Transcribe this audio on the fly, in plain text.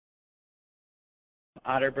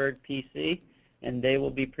Otterberg, PC, and they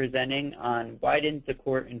will be presenting on why didn't the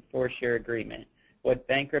court enforce your agreement? What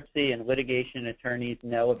bankruptcy and litigation attorneys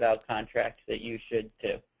know about contracts that you should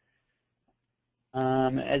too.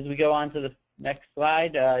 As we go on to the next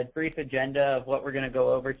slide, a brief agenda of what we're going to go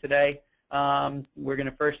over today. We're going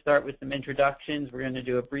to first start with some introductions. We're going to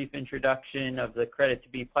do a brief introduction of the Credit to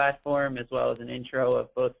Be platform as well as an intro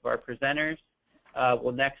of both of our presenters.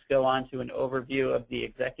 We'll next go on to an overview of the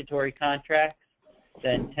executory contracts,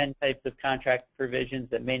 then 10 types of contract provisions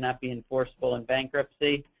that may not be enforceable in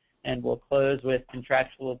bankruptcy, and we'll close with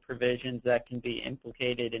contractual provisions that can be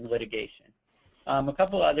implicated in litigation. A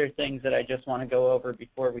couple other things that I just want to go over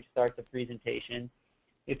before we start the presentation.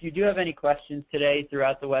 If you do have any questions today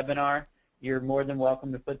throughout the webinar, you're more than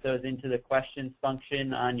welcome to put those into the questions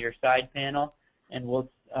function on your side panel, and we'll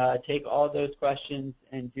take all those questions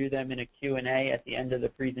and do them in a Q&A at the end of the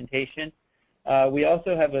presentation. We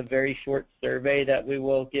also have a very short survey that we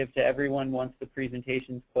will give to everyone once the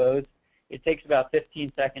presentation's closed. It takes about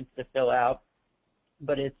 15 seconds to fill out,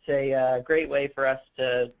 but it's a great way for us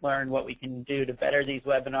to learn what we can do to better these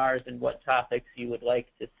webinars and what topics you would like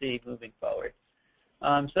to see moving forward.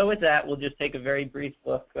 So with that, we'll just take a very brief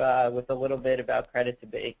look with a little bit about Credit to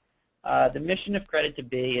Be. The mission of Credit to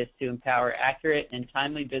Be is to empower accurate and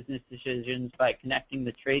timely business decisions by connecting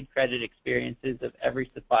the trade credit experiences of every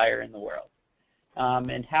supplier in the world.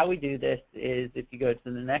 And how we do this is, if you go to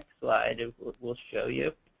the next slide, it will show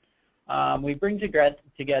you. We bring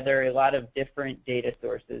together a lot of different data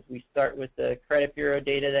sources. We start with the credit bureau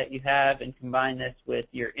data that you have and combine this with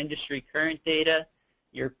your industry current data,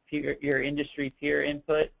 your industry peer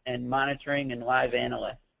input, and monitoring and live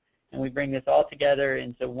analysts. And we bring this all together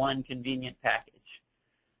into one convenient package.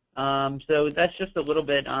 So that's just a little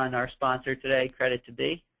bit on our sponsor today, Credit to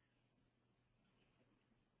Be.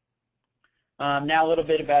 Now a little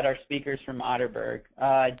bit about our speakers from Otterberg.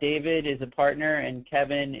 David is a partner and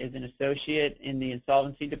Kevin is an associate in the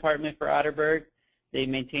insolvency department for Otterberg. They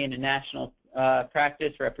maintain a national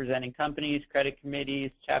practice representing companies, credit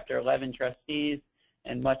committees, Chapter 11 trustees,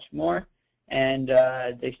 and much more. And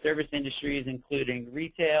they service industries including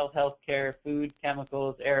retail, healthcare, food,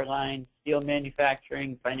 chemicals, airlines, steel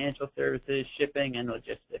manufacturing, financial services, shipping, and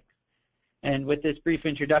logistics. And with this brief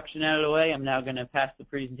introduction out of the way, I'm now going to pass the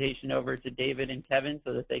presentation over to David and Kevin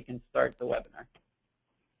so that they can start the webinar.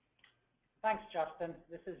 Thanks, Justin.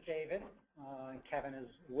 This is David, and Kevin is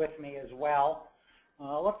with me as well.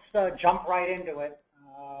 Let's jump right into it.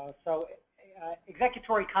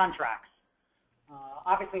 Executory contracts.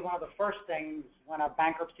 Obviously, one of the first things when a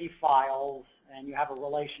bankruptcy files and you have a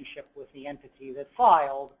relationship with the entity that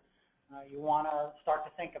filed, you want to start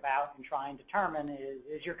to think about and try and determine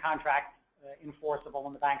is your contract enforceable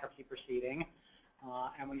in the bankruptcy proceeding.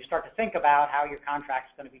 And when you start to think about how your contract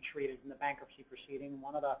is going to be treated in the bankruptcy proceeding,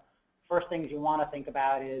 one of the first things you want to think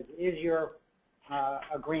about is your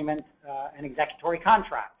agreement an executory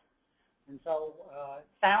contract? And so it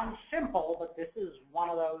sounds simple, but this is one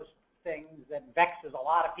of those things that vexes a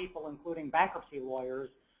lot of people, including bankruptcy lawyers.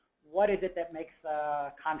 What is it that makes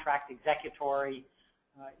a contract executory?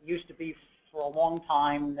 Used to be for a long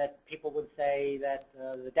time that people would say that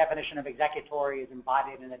the definition of executory is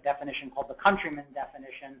embodied in a definition called the countryman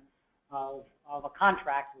definition of a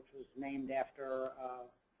contract, which was named after,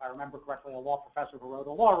 if I remember correctly, a law professor who wrote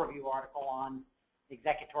a law review article on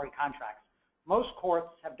executory contracts. Most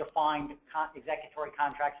courts have defined executory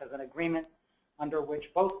contracts as an agreement under which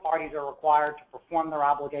both parties are required to perform their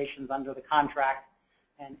obligations under the contract,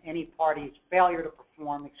 and any party's failure to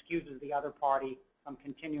perform excuses the other party from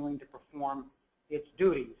continuing to perform its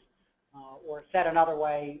duties. Or said another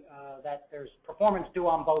way, that there's performance due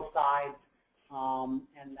on both sides,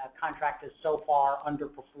 and the contract is so far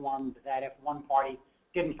underperformed that if one party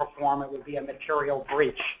didn't perform, it would be a material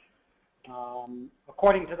breach.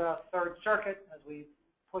 According to the Third Circuit, as we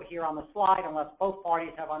put here on the slide, unless both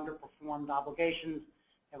parties have underperformed obligations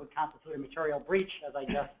that would constitute a material breach, as I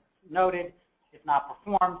just noted, if not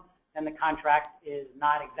performed, then the contract is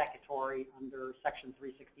not executory under Section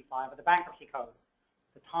 365 of the Bankruptcy Code.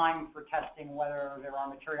 The time for testing whether there are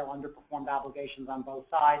material underperformed obligations on both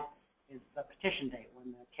sides is the petition date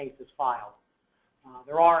when the case is filed.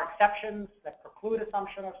 There are exceptions that preclude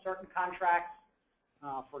assumption of certain contracts.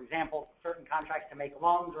 For example, certain contracts to make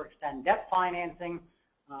loans or extend debt financing,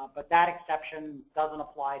 but that exception doesn't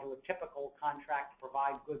apply to a typical contract to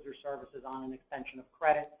provide goods or services on an extension of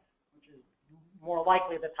credit, which is more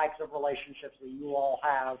likely the types of relationships that you all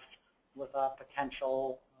have with a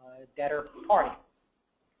potential debtor party.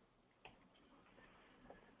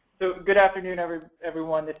 So good afternoon,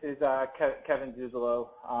 everyone. This is Kevin Zuzolo.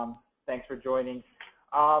 Thanks for joining.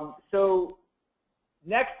 So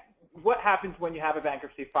next, what happens when you have a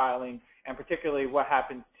bankruptcy filing, and particularly what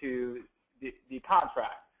happens to the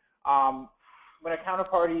contract? When a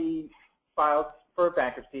counterparty files for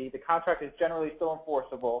bankruptcy, the contract is generally still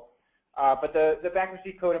enforceable, but the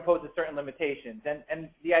bankruptcy code imposes certain limitations. And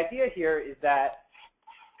the idea here is that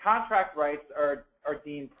contract rights are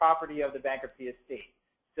deemed property of the bankruptcy estate.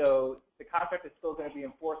 So the contract is still going to be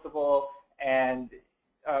enforceable, and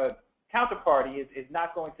counterparty is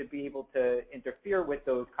not going to be able to interfere with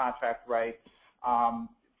those contract rights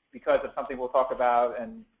because of something we'll talk about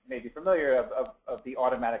and may be familiar of the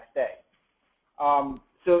automatic stay.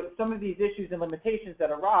 So some of these issues and limitations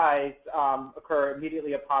that arise occur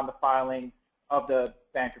immediately upon the filing of the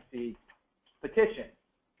bankruptcy petition.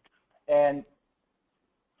 And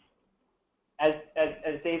as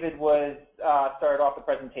David was started off the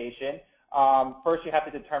presentation, first you have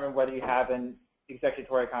to determine whether you have an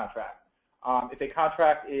executory contract. If a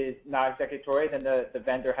contract is not executory, then the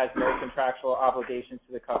vendor has no contractual obligations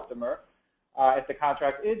to the customer. If the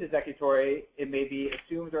contract is executory, it may be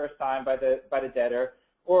assumed or assigned by the debtor,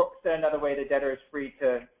 or said another way, the debtor is free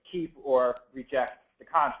to keep or reject the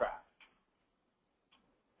contract.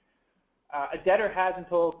 A debtor has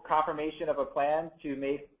until confirmation of a plan to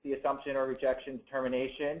make the assumption or rejection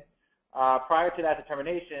determination. Prior to that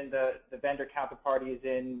determination, the vendor counterparty is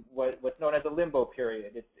in what's known as a limbo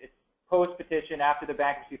period. It's post-petition after the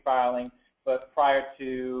bankruptcy filing, but prior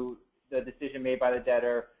to the decision made by the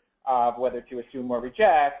debtor of whether to assume or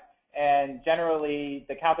reject. And generally,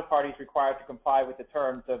 the counterparty is required to comply with the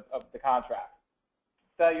terms of the contract.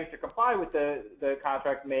 Failure to comply with the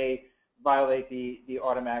contract may violate the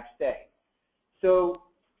automatic stay. So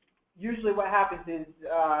usually what happens is,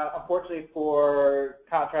 unfortunately for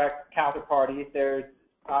contract counterparties, there's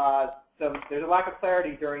a lack of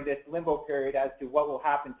clarity during this limbo period as to what will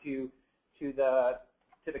happen to the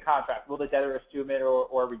contract. Will the debtor assume it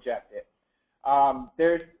or reject it?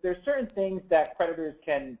 There's certain things that creditors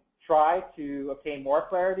can try to obtain more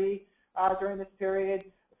clarity during this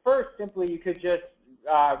period. First, simply you could just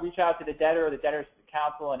reach out to the debtor or the debtor's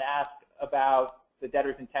counsel and ask about the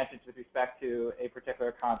debtor's intentions with respect to a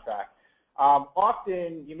particular contract.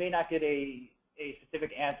 Often you may not get a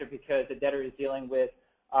specific answer because the debtor is dealing with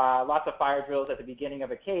lots of fire drills at the beginning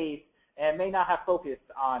of a case and may not have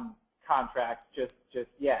focused on contracts just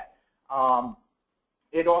yet.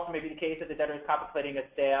 It also may be the case that the debtor is contemplating a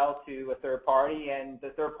sale to a third party, and the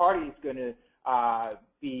third party is going to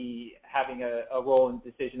be having a role in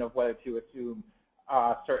the decision of whether to assume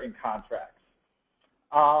certain contracts.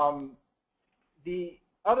 One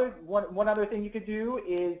other thing you could do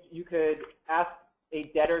is you could ask a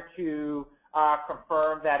debtor to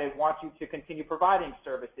confirm that it wants you to continue providing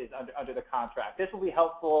services under the contract. This will be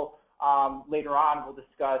helpful later on. We'll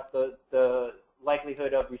discuss the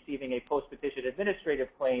likelihood of receiving a post-petition administrative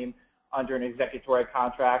claim under an executory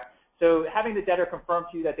contract. So having the debtor confirm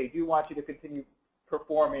to you that they do want you to continue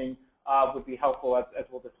performing would be helpful, as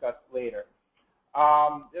we'll discuss later.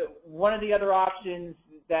 One of the other options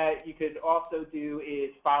that you could also do is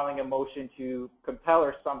filing a motion to compel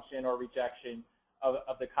assumption or rejection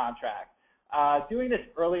of the contract. Doing this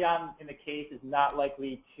early on in the case is not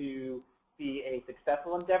likely to be a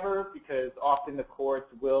successful endeavor because often the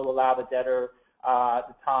courts will allow the debtor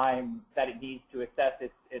the time that it needs to assess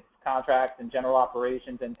its contracts and general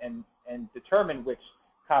operations and determine which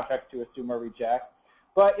contracts to assume or reject.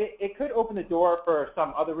 But it could open the door for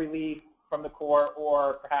some other relief from the court,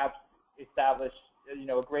 or perhaps establish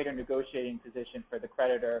a greater negotiating position for the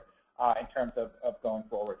creditor in terms of going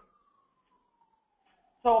forward.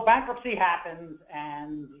 So bankruptcy happens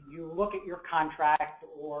and you look at your contract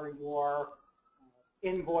or your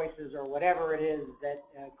invoices or whatever it is that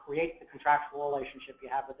creates the contractual relationship you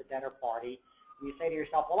have with the debtor party. And you say to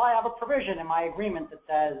yourself, well, I have a provision in my agreement that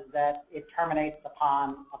says that it terminates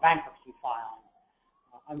upon a bankruptcy filing.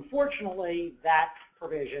 Unfortunately, that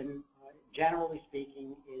provision, generally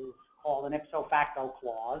speaking, is called an ipso facto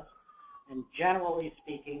clause. And generally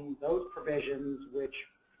speaking, those provisions which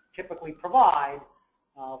typically provide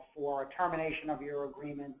for a termination of your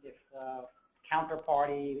agreement if the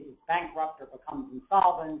counterparty is bankrupt or becomes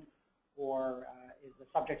insolvent or is the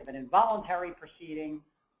subject of an involuntary proceeding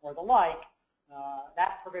or the like,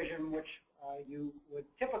 that provision which you would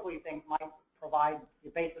typically think might provide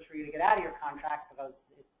the basis for you to get out of your contract because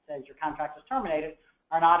it says your contract is terminated,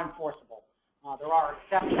 are not enforceable. There are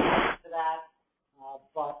exceptions to that,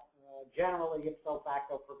 but generally ipso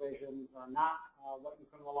facto provisions are not what you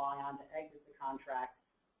can rely on to exit the contract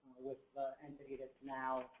with the entity that's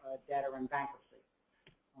now debtor in bankruptcy.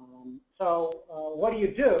 So what do?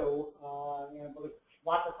 Because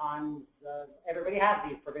lots of times everybody has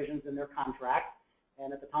these provisions in their contract,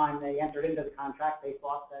 And at the time they entered into the contract, they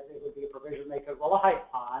thought that it would be a provision they could rely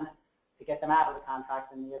upon to get them out of the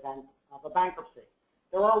contract in the event of a bankruptcy.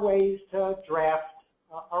 There are ways to draft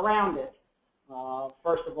around it.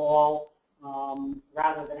 First of all,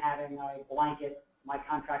 rather than having a blanket, my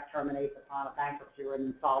contract terminates upon a bankruptcy or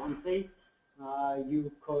an insolvency,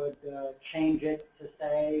 you could change it to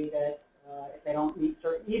say that if they don't meet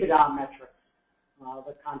certain EBITDA metrics,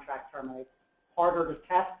 the contract terminates. Harder to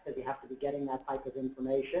test because you have to be getting that type of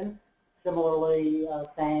information. Similarly,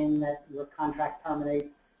 saying that your contract terminates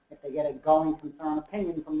if they get a going concern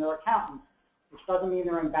opinion from their accountant, which doesn't mean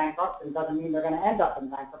they're in bankruptcy and doesn't mean they're going to end up in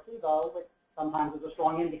bankruptcy, though it sometimes is a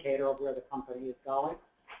strong indicator of where the company is going.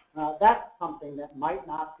 That's something that might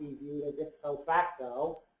not be viewed as ipso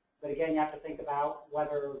facto, but again, you have to think about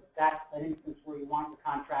whether that's an instance where you want your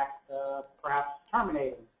contract perhaps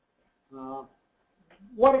terminated.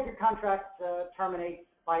 What if your contract terminates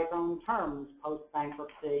by its own terms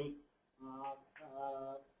post-bankruptcy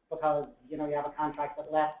because you have a contract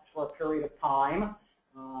that lasts for a period of time,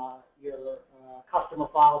 your customer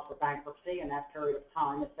files for bankruptcy, and that period of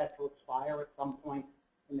time is set to expire at some point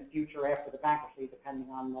in the future after the bankruptcy, depending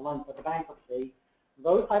on the length of the bankruptcy.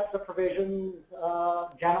 Those types of provisions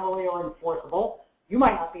generally are enforceable. You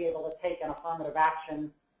might not be able to take an affirmative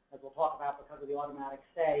action, as we'll talk about because of the automatic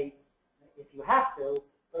stay, if you have to,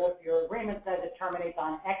 but if your agreement says it terminates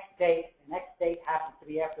on X date, and X date happens to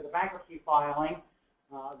be after the bankruptcy filing,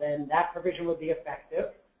 then that provision would be effective.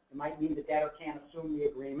 It might mean the debtor can't assume the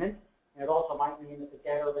agreement, and it also might mean that the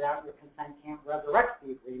debtor, without your consent, can't resurrect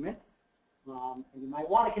the agreement. And you might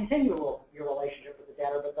want to continue your relationship with the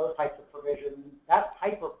debtor, but those types of provisions, that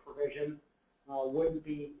type of provision wouldn't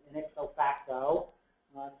be an ipso facto.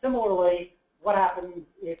 Similarly, what happens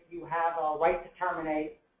if you have a right to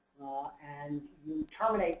terminate and you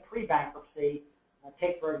terminate pre-bankruptcy?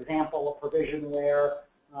 Take, for example, a provision where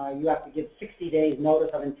you have to give 60 days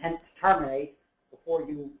notice of intent to terminate before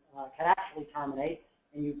you can actually terminate,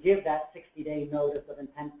 and you give that 60-day notice of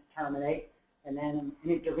intent to terminate, and then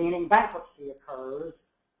an intervening bankruptcy occurs.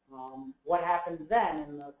 What happens then?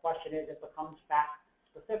 And the question is, it becomes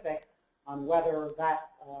fact-specific on whether that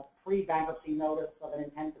pre-bankruptcy notice of an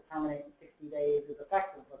intent to terminate in 60 days is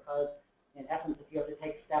effective, because in essence, if you have to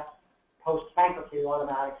take steps post-bankruptcy, the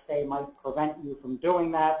automatic stay might prevent you from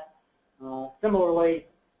doing that. Similarly,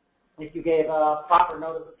 if you gave a proper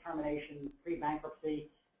notice of termination pre-bankruptcy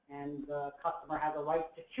and the customer has a right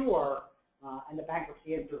to cure and the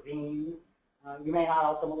bankruptcy intervenes, you may not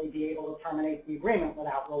ultimately be able to terminate the agreement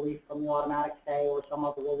without relief from the automatic stay or some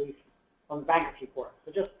other relief from the bankruptcy court.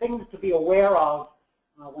 So just things to be aware of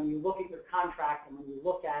when you look at your contract and when you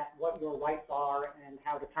look at what your rights are and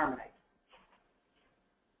how to terminate.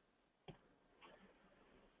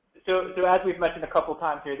 So as we've mentioned a couple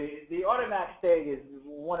times here, the automatic stay is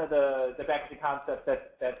one of the bankruptcy concepts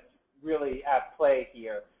that's really at play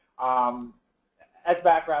here. As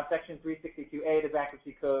background, Section 362A of the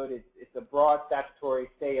Bankruptcy Code, it's a broad statutory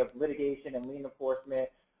stay of litigation and lien enforcement,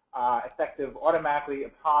 effective automatically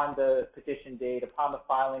upon the petition date, upon the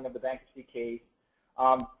filing of the bankruptcy case.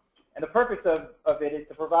 And the purpose of it is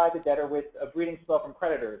to provide the debtor with a breathing spell from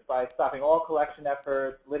creditors by stopping all collection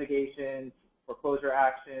efforts, litigations, foreclosure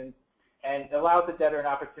actions, and it allows the debtor an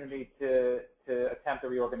opportunity to attempt a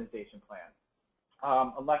reorganization plan.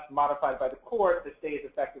 Unless modified by the court, the stay is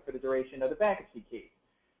effective for the duration of the bankruptcy case.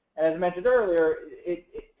 And as I mentioned earlier,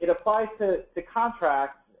 it applies to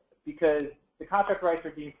contracts because the contract rights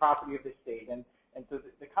are deemed property of the state, and so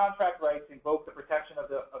the contract rights invoke the protection of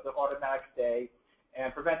the automatic stay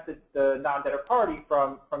and prevent the non-debtor party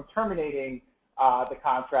from terminating the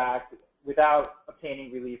contract without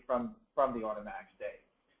obtaining relief from the automatic stay.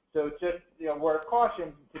 So just word of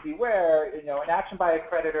caution to beware. An action by a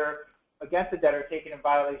creditor against the debtor taken in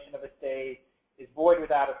violation of a stay is void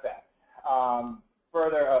without effect.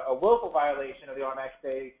 Further, a willful violation of the automatic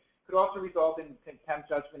stay could also result in contempt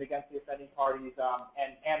judgment against the offending parties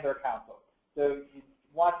and their counsel. So you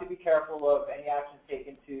want to be careful of any actions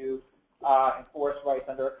taken to enforce rights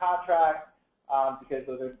under a contract because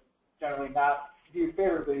those are generally not viewed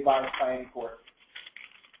favorably by any court.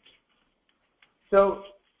 So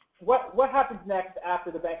what happens next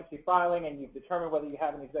after the bankruptcy filing and you've determined whether you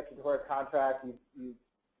have an executory contract? You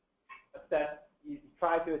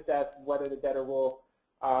try to assess whether the debtor will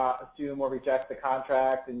assume or reject the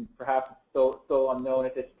contract, and perhaps it's still unknown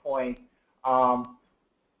at this point.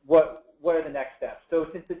 What are the next steps? So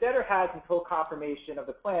since the debtor has until confirmation of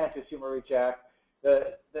the plan to assume or reject,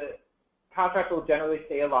 the contract will generally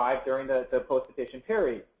stay alive during the post-petition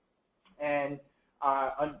period. And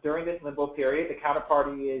during this limbo period, the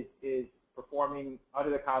counterparty is performing under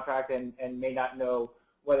the contract and may not know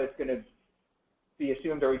whether it's going to be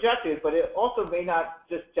assumed or rejected, but it also may not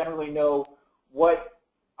just generally know what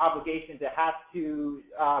obligations it has to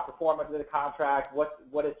perform under the contract,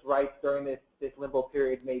 what its rights during this limbo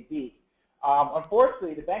period may be.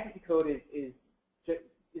 Unfortunately, the Bankruptcy Code is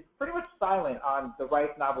pretty much silent on the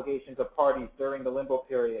rights and obligations of parties during the limbo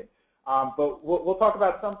period. But we'll talk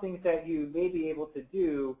about some things that you may be able to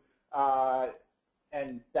do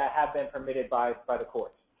and that have been permitted by the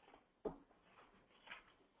courts.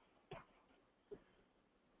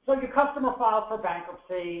 So your customer files for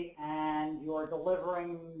bankruptcy and you're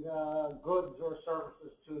delivering goods or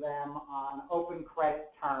services to them on open credit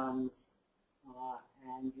terms,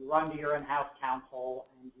 and you run to your in-house counsel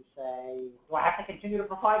and you say, do I have to continue to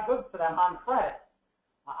provide goods to them on credit?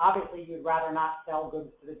 Obviously, you'd rather not sell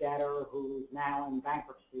goods to the debtor who's now in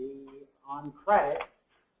bankruptcy on credit.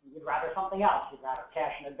 You'd rather something else. You'd rather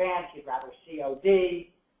cash in advance. You'd rather COD.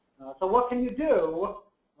 So what can you do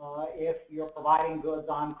if you're providing goods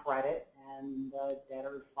on credit and the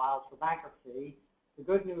debtor files for bankruptcy? The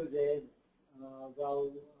good news is,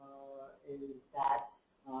 is that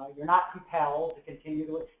you're not compelled to continue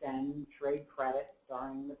to extend trade credit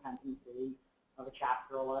during the pendency of a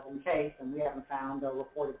Chapter 11 case, and we haven't found a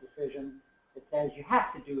reported decision that says you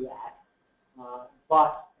have to do that.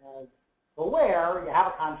 But beware, you have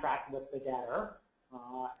a contract with the debtor,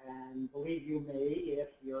 and believe you me, if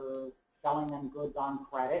you're selling them goods on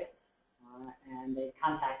credit, and they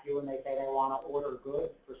contact you and they say they want to order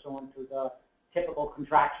goods pursuant to the typical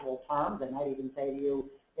contractual terms, they might even say to you,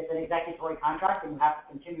 it's an executory contract and you have to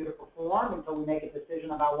continue to perform until we make a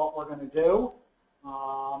decision about what we're going to do.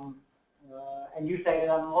 And you say to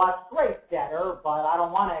them, well, that's great, debtor, but I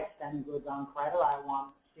don't want to extend goods on credit. I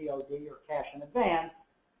want COD or cash in advance.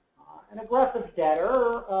 An aggressive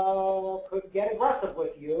debtor could get aggressive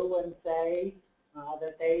with you and say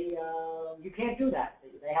that you can't do that.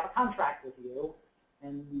 They have a contract with you,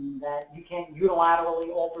 and that you can't unilaterally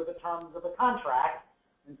alter the terms of the contract.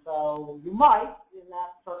 And so you might, in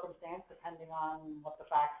that circumstance, depending on what the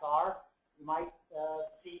facts are, you might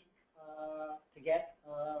seek to get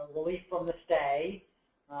relief from the stay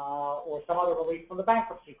or some other relief from the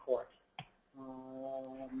bankruptcy court.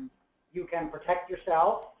 You can protect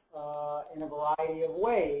yourself in a variety of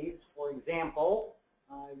ways. For example,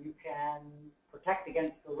 you can protect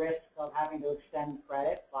against the risk of having to extend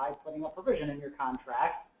credit by putting a provision in your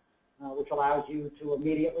contract which allows you to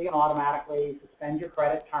immediately and automatically suspend your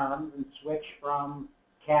credit terms and switch from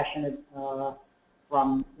cash in,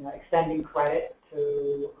 extending credit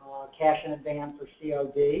to cash in advance or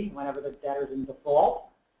COD whenever the debtor's in default.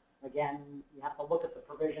 Again, you have to look at the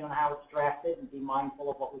provision and how it's drafted and be mindful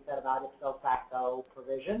of what we said about ipso facto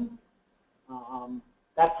provisions.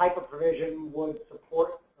 That type of provision would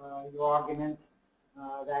support your argument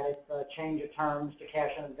that it's a change of terms to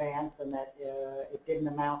cash in advance and that it didn't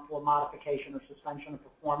amount to a modification or suspension of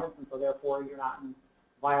performance, and so therefore you're not in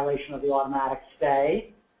violation of the automatic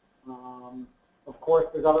stay. Of course,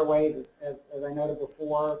 there's other ways, as I noted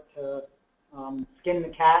before, to skin the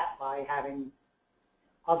cat by having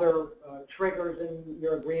other triggers in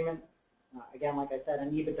your agreement. Again, like I said,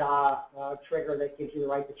 an EBITDA trigger that gives you the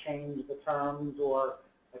right to change the terms, or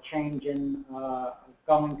a change in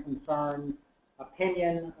going concern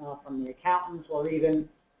opinion from the accountants, or even,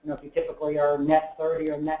 if you typically are net 30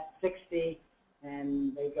 or net 60,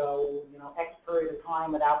 and they go, X period of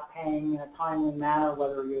time without paying in a timely manner,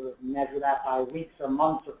 whether you measure that by weeks or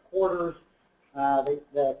months or quarters,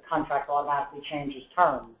 the contract automatically changes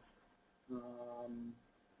terms.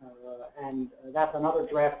 And that's another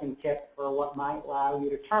drafting tip for what might allow you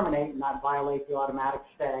to terminate and not violate the automatic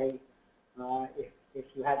stay if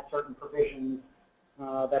you had certain provisions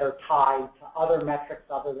that are tied to other metrics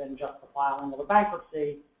other than just the filing of a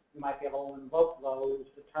bankruptcy. You might be able to invoke those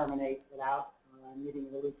to terminate without needing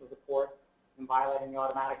the release of the court and violating the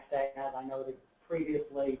automatic stay. As I noted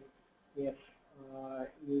previously, if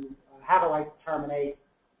you have a right to terminate,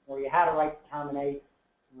 or you had a right to terminate,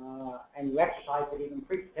 and you exercise it even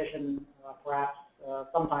pre-petition, perhaps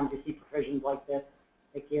sometimes you see provisions like this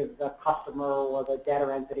that give the customer or the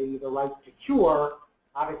debtor entity the right to cure.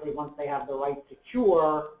 Obviously, once they have the right to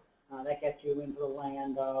cure, that gets you into the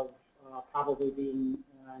land of probably being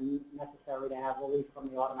necessary to have relief from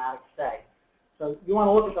the automatic stay. So you want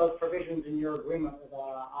to look at those provisions in your agreement with an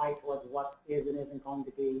eye towards what is and isn't going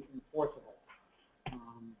to be enforceable.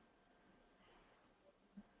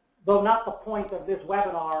 Though not the point of this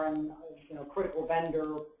webinar, and critical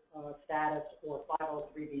vendor status or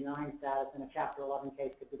 503b9 status in a Chapter 11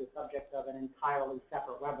 case could be the subject of an entirely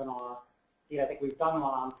separate webinar. I think we've done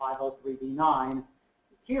one on 503b9.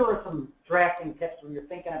 here are some drafting tips when you're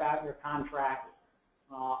thinking about your contract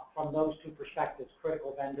from those two perspectives,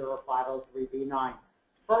 critical vendor or 503b9.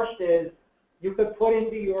 First is you could put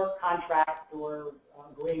into your contract or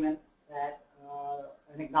agreement that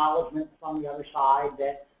an acknowledgement from the other side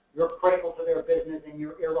that you're critical to their business and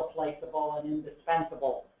you're irreplaceable and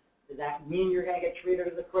indispensable. Does that mean you're going to get treated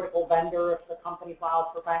as a critical vendor if the company files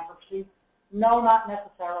for bankruptcy? No, not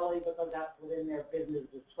necessarily, because that's within their business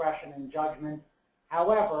discretion and judgment.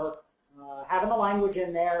 However, having the language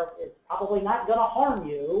in there is probably not going to harm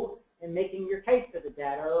you in making your case to the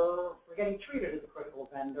debtor for getting treated as a critical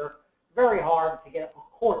vendor. Very hard to get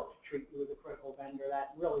a court to treat you as a critical vendor.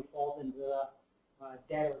 That really falls into the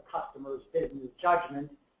debtor customer's business judgment.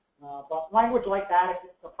 But language like that, if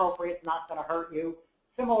it's appropriate, it's not going to hurt you.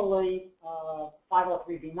 Similarly,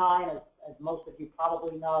 503b9, as most of you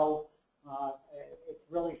probably know, it's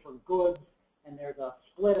really for goods, and there's a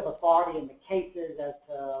split of authority in the cases as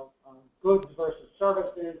to goods versus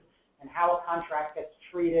services and how a contract gets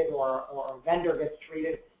treated or a vendor gets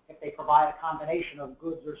treated if they provide a combination of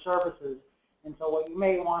goods or services. And so what you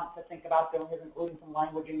may want to think about doing is including some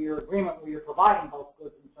language in your agreement where you're providing both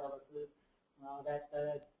goods and services that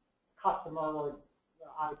the customer, or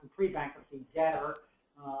obviously pre-bankruptcy debtor,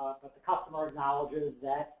 but the customer acknowledges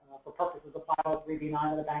that for purposes of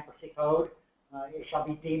 503b9 of the Bankruptcy Code, it shall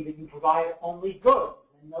be deemed that you provide only goods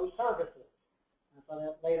and no services. And so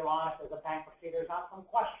that later on, if there's a bankruptcy, there's not some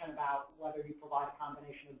question about whether you provide a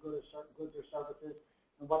combination of goods or services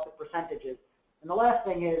and what the percentage is. And the last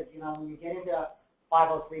thing is, when you get into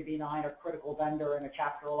 503b9 or critical vendor in a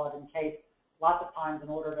Chapter 11 case, lots of times in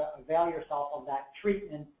order to avail yourself of that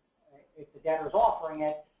treatment, if the debtor is offering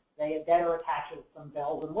it, the debtor attaches some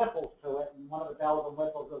bells and whistles to it. And one of the bells and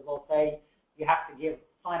whistles is they'll say you have to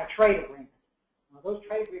sign a trade agreement. Now, those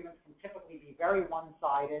trade agreements can typically be very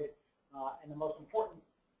one-sided, and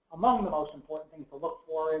among the most important things to look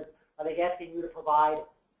for is, are they asking you to provide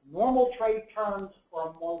normal trade terms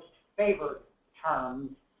or most favored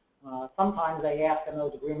terms? Sometimes they ask in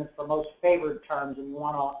those agreements for most favored terms, and you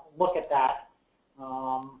want to look at that.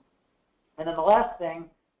 And then the last thing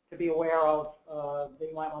to be aware of that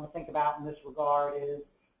you might want to think about in this regard is,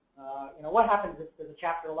 what happens if there's a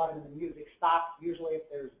Chapter 11 and the music stops? Usually if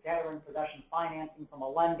there's debtor in possession financing from a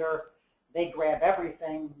lender, they grab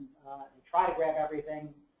everything, and try to grab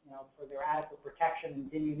everything, for their adequate protection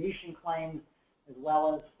and diminution claims, as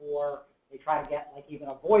well as they try to get like even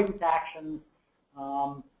avoidance actions.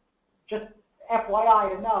 Just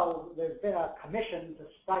FYI to know, there's been a commission to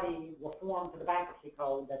study reform to the Bankruptcy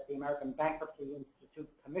Code. That's the American Bankruptcy Institute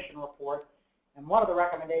Commission report. And one of the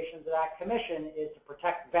recommendations of that commission is to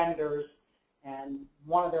protect vendors. And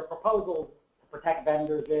one of their proposals to protect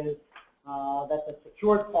vendors is that the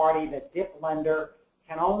secured party, the DIP lender,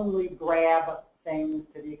 can only grab things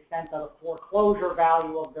to the extent of the foreclosure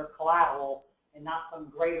value of their collateral and not some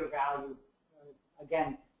greater value.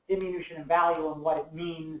 Again, diminution in value and what it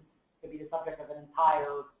means to be the subject of an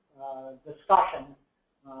entire discussion.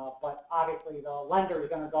 But obviously the lender is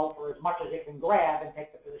going to go for as much as it can grab and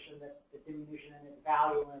take the position that the diminution in its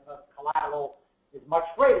value and the collateral is much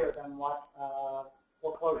greater than what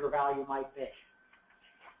foreclosure value might be.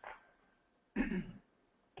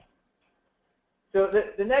 So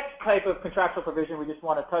the next type of contractual provision we just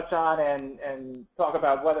want to touch on and talk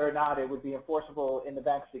about whether or not it would be enforceable in the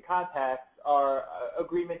bankruptcy context are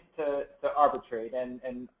agreements to arbitrate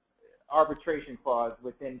and arbitration clause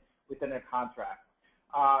within a contract.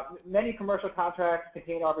 Many commercial contracts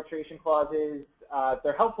contain arbitration clauses.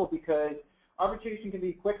 They're helpful because arbitration can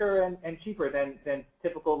be quicker and cheaper than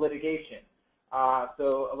typical litigation.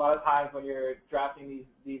 So a lot of times when you're drafting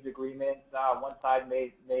these agreements, one side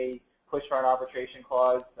may push for an arbitration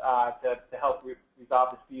clause to help resolve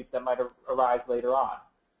disputes that might arise later on.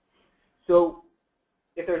 So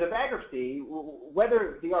if there's a bankruptcy,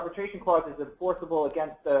 whether the arbitration clause is enforceable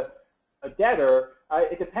against a debtor,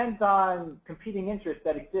 it depends on competing interests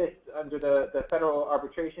that exist under the Federal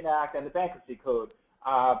Arbitration Act and the Bankruptcy Code.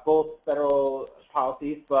 Both federal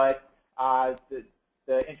policies, but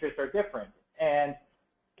the interests are different. And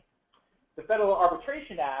the Federal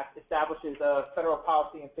Arbitration Act establishes a federal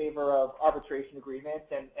policy in favor of arbitration agreements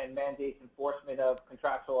and mandates enforcement of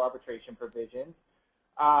contractual arbitration provisions.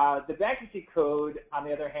 The Bankruptcy Code, on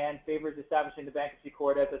the other hand, favors establishing the Bankruptcy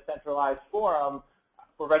Court as a centralized forum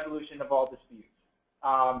for resolution of all disputes.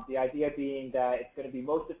 The idea being that it's going to be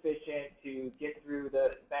most efficient to get through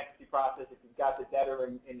the bankruptcy process if you've got the debtor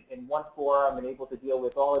in one forum and able to deal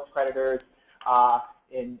with all its creditors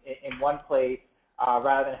in one place,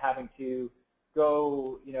 rather than having to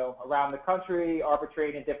go around the country,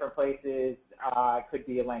 arbitrate in different places. Could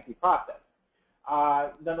be a lengthy process.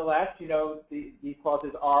 Nonetheless, these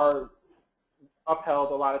clauses are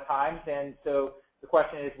upheld a lot of times, and so the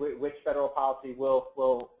question is which federal policy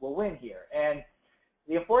will win here. And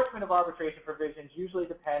the enforcement of arbitration provisions usually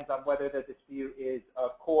depends on whether the dispute is a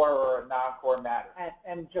core or a non-core matter.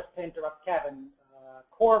 And just to interrupt Kevin,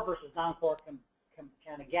 core versus non-core can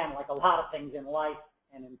again, like a lot of things in life,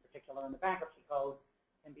 and in particular in the bankruptcy code,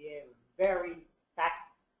 can be a very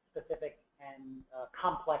fact-specific and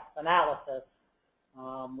complex analysis,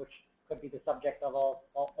 which could be the subject of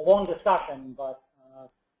a long discussion, but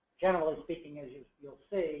generally speaking, as you'll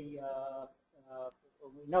see,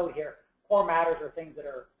 we note here, core matters are things that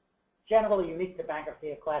are generally unique to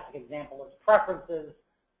bankruptcy. A classic example is preferences,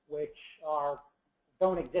 which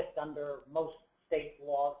don't exist under most state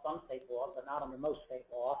laws, some state laws, but not under most state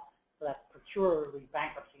law. So that's peculiarly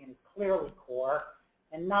bankruptcy and is clearly core.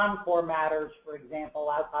 And non-core matters, for example,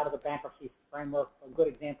 outside of the bankruptcy framework, a good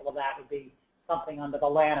example of that would be something under the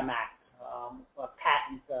Lanham Act. A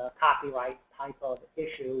patent, copyright type of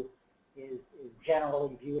issue is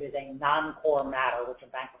generally viewed as a non-core matter, which a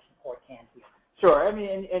bankruptcy court can't hear. Sure. I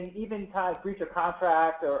mean, and even kind of breach of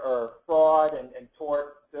contract or fraud and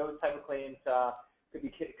tort, those type of claims could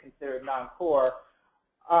be considered non-core.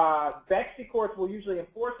 Bankruptcy courts will usually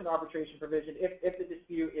enforce an arbitration provision if the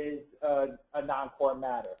dispute is a non-core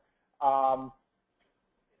matter.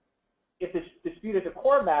 If the dispute is a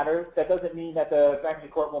core matter, that doesn't mean that the bankruptcy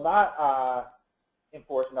court will not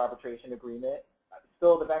enforce an arbitration agreement.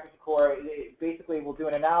 Still, the bankruptcy court basically will do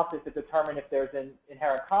an analysis to determine if there's an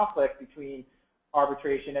inherent conflict between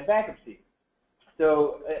arbitration and bankruptcy.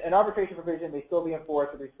 So an arbitration provision may still be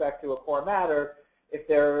enforced with respect to a core matter if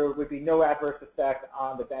there would be no adverse effect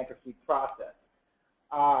on the bankruptcy process.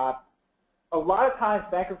 A lot of times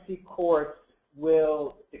bankruptcy courts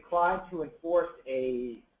will decline to enforce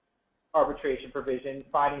a arbitration provision,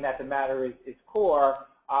 finding that the matter is core,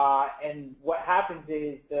 and what happens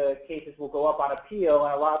is the cases will go up on appeal,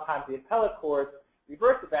 and a lot of times the appellate courts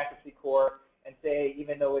reverse the bankruptcy court and say,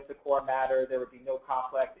 even though it's a core matter, there would be no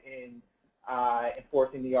conflict in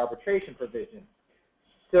enforcing the arbitration provision.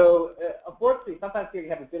 So unfortunately, sometimes here you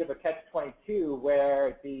have a bit of a catch-22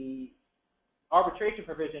 where the arbitration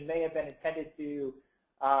provision may have been intended to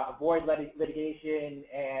avoid litigation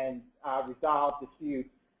and resolve disputes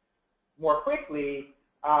more quickly,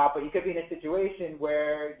 but you could be in a situation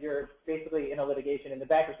where you're basically in a litigation in the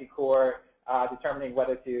bankruptcy court determining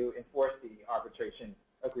whether to enforce the arbitration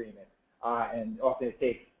agreement. And often it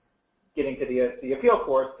takes getting to the appeal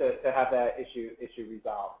courts to have that issue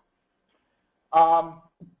resolved.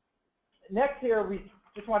 Next here, we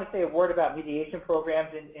just want to say a word about mediation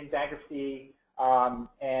programs in bankruptcy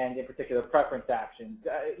and in particular preference actions.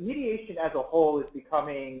 Mediation as a whole is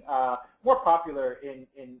becoming more popular in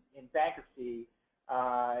bankruptcy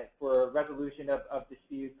for resolution of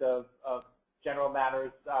disputes of general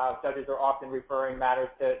matters. Judges are often referring matters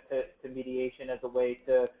to mediation as a way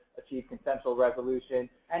to achieve consensual resolution.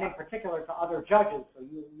 And in particular to other judges. So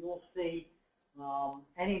you'll see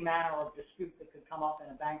any manner of dispute that could come up in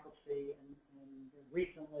a bankruptcy. And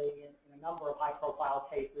recently, in a number of high-profile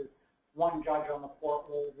cases, one judge on the court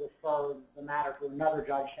will refer the matter to another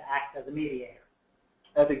judge to act as a mediator.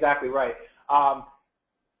 That's exactly right.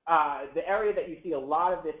 The area that you see a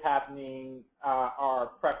lot of this happening are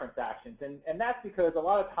preference actions, and that's because a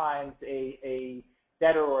lot of times a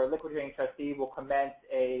debtor or a liquidating trustee will commence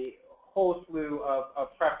a whole slew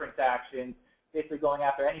of preference actions, basically going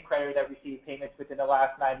after any creditor that received payments within the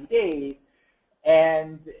last 90 days.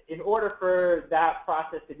 And in order for that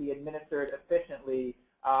process to be administered efficiently,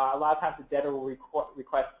 a lot of times the debtor will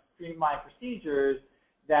request streamlined procedures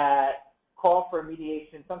that call for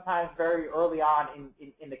mediation sometimes very early on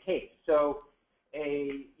in the case. So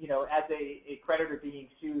as a creditor being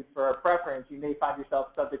sued for a preference, you may find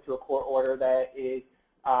yourself subject to a court order that is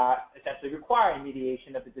essentially requiring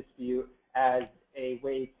mediation of the dispute as a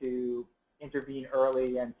way to intervene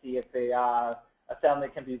early and see if a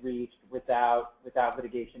settlement can be reached without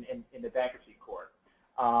litigation in the bankruptcy court.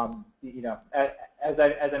 As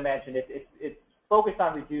I mentioned, it's focused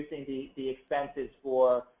on reducing the expenses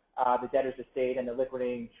for the debtor's estate and the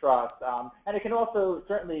liquidating trust, and it can also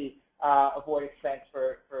certainly avoid expense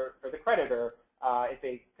for the creditor if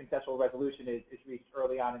a consensual resolution is reached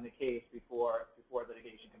early on in the case before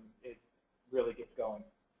litigation really gets going.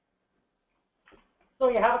 So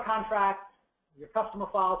you have a contract, your customer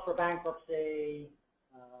files for bankruptcy,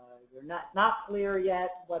 you're not clear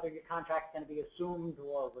yet whether your contract's going to be assumed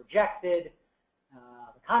or rejected,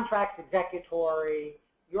 the contract's executory,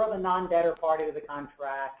 you're the non-debtor party to the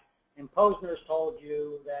contract, and Posner's told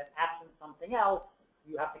you that absent something else,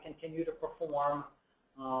 you have to continue to perform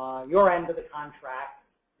your end of the contract,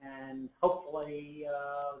 and hopefully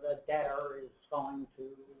the debtor in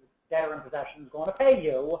possession is going to pay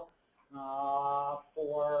you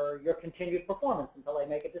for your continued performance until they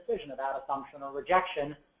make a decision about assumption or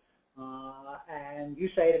rejection. And you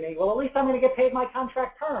say to me, well, at least I'm going to get paid my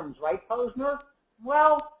contract terms, right, Posner?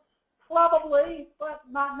 Well, probably, but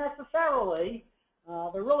not necessarily.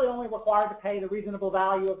 They're really only required to pay the reasonable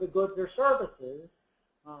value of the goods or services,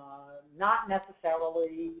 not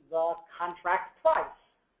necessarily the contract price.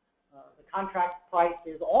 The contract price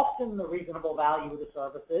is often the reasonable value of the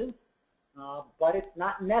services, but it's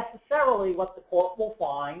not necessarily what the court will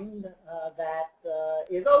find that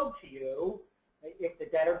is owed to you if the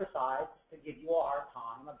debtor decides to give you a hard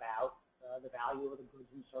time about the value of the goods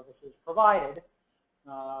and services provided.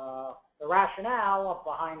 The rationale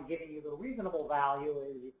behind giving you the reasonable value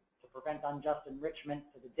is to prevent unjust enrichment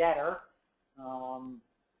to the debtor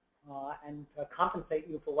and to compensate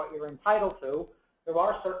you for what you're entitled to. There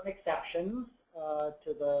are certain exceptions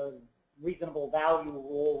to the reasonable value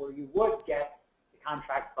rule where you would get the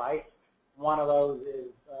contract price. One of those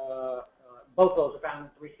is, both of those are found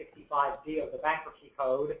in 365D of the Bankruptcy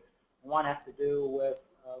Code. One has to do with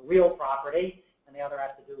real property, and the other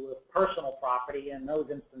has to do with personal property. In those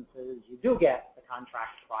instances, you do get the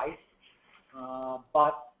contract price.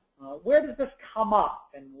 But where does this come up,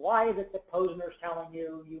 and why is it that Posner's telling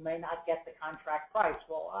you you may not get the contract price?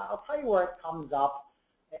 Well, I'll tell you where it comes up.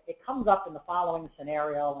 It comes up in the following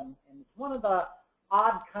scenario, and it's one of the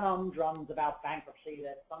odd conundrums about bankruptcy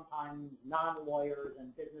that sometimes non-lawyers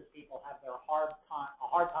and business people have a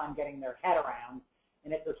hard time getting their head around.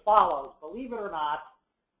 And it's as follows. Believe it or not,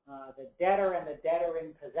 the debtor and the debtor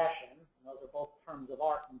in possession, and those are both terms of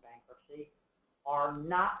art in bankruptcy, are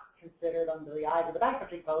not considered under the eyes of the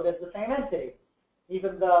Bankruptcy Code as the same entity.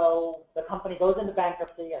 Even though the company goes into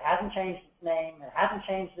bankruptcy, it hasn't changed its name, it hasn't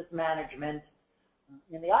changed its management.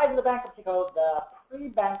 In the eyes of the Bankruptcy Code, the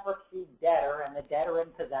pre-bankruptcy debtor and the debtor in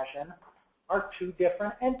possession are two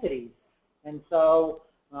different entities. And so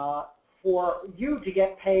for you to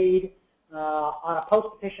get paid on a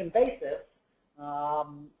post-petition basis,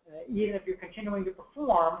 even if you're continuing to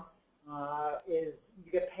perform, is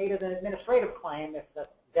you get paid as an administrative claim if the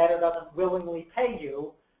debtor doesn't willingly pay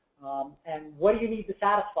you. And what do you need to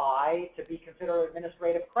satisfy to be considered an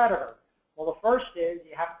administrative creditor? Well, the first is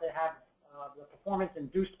you have to have the performance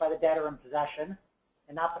induced by the debtor in possession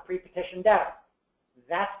and not the pre-petition debtor.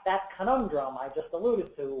 That's that conundrum I just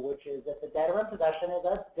alluded to, which is that the debtor in possession is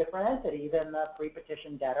a different entity than the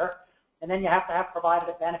pre-petition debtor. And then you have to have provided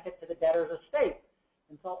a benefit to the debtor's estate.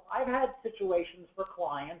 And so I've had situations for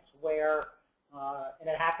clients where, and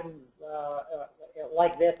it happens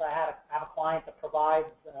like this, I have a client that provides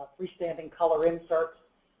freestanding color inserts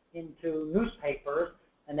into newspapers,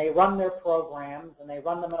 and they run their programs, and they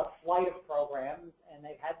run them in a flight of programs, and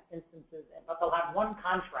they've had instances, but they'll have one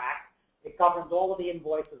contract that governs all of the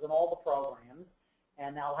invoices and all the programs,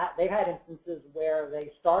 and they've had instances where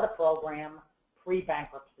they start a program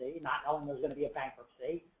pre-bankruptcy, not knowing there's going to be a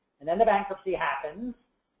bankruptcy, and then the bankruptcy happens,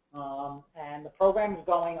 and the program is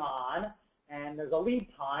going on, and there's a lead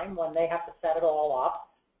time when they have to set it all up,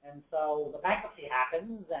 and so the bankruptcy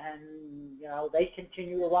happens, and they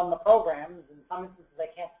continue to run the programs. In some instances, they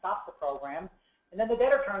can't stop the program, and then the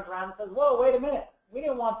debtor turns around and says, "Whoa, wait a minute! We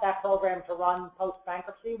didn't want that program to run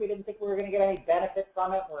post-bankruptcy. We didn't think we were going to get any benefit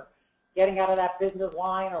from it. We're getting out of that business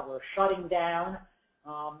line, or we're shutting down."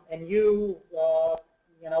 And you,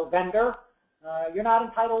 vendor, you're not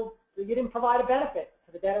entitled. You didn't provide a benefit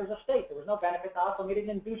to the debtor's estate. There was no benefit to us, and we didn't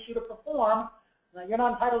induce you to perform. You're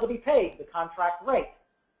not entitled to be paid the contract rate,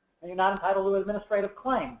 and you're not entitled to an administrative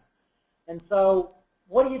claim. And so,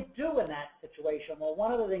 what do you do in that situation? Well,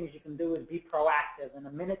 one of the things you can do is be proactive. And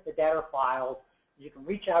the minute the debtor files, you can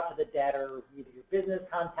reach out to the debtor, either your business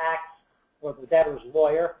contacts or the debtor's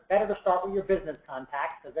lawyer. Better to start with your business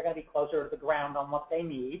contacts because they're going to be closer to the ground on what they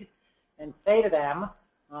need, and say to them,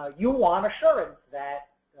 you want assurance that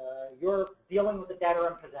you're dealing with the debtor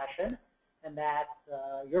in possession, and that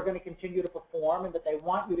you're going to continue to perform, and that they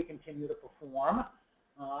want you to continue to perform,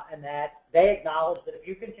 and that they acknowledge that if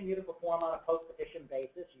you continue to perform on a post-petition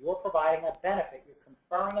basis, you're providing a benefit, you're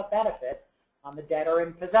conferring a benefit on the debtor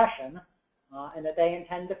in possession, and that they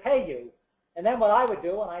intend to pay you. And then what I would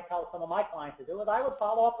do, and I tell some of my clients to do, is I would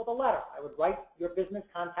follow up with a letter. I would write your business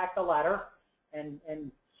contact a letter and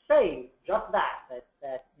say just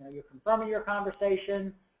that you're confirming your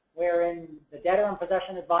conversation, wherein the debtor in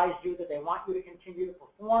possession advised you that they want you to continue to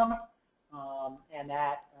perform, and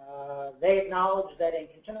that they acknowledge that in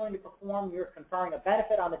continuing to perform, you're conferring a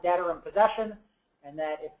benefit on the debtor in possession, and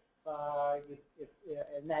that if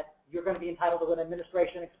and that you're going to be entitled to an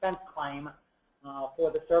administration expense claim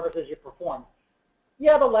for the services you perform.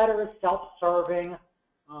 Yeah, the letter is self-serving,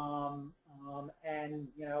 and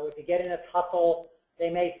if you get in a tussle, they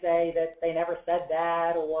may say that they never said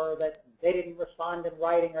that, or that they didn't respond in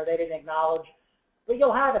writing, or they didn't acknowledge. But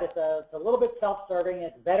you'll have it. It's a little bit self-serving.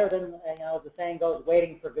 It's better than, as the saying goes,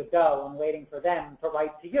 waiting for Godot and waiting for them to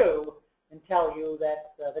write to you and tell you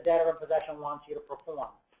that the debtor in possession wants you to perform.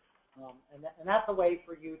 And that's a way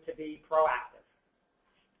for you to be proactive.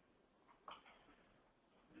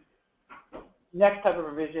 Next type of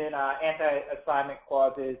provision, anti-assignment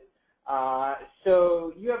clauses.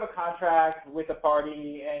 So you have a contract with a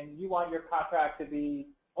party, and you want your contract to be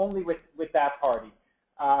only with that party.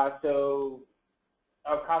 So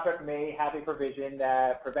a contract may have a provision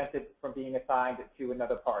that prevents it from being assigned to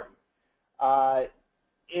another party. Under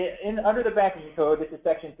the Bankruptcy Code, this is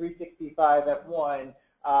Section 365F1,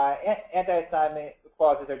 anti-assignment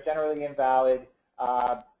clauses are generally invalid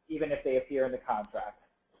even if they appear in the contract.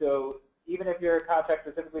 So even if your contract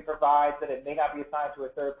specifically provides that it may not be assigned to a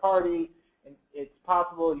third party, and it's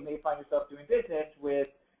possible you may find yourself doing business with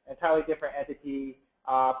an entirely different entity,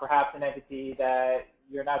 perhaps an entity that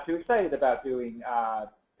you're not too excited about doing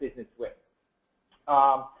business with.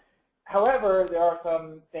 However, there are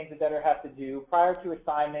some things the debtor has to do. Prior to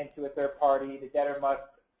assignment to a third party, the debtor must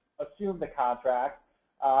assume the contract,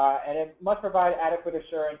 and it must provide adequate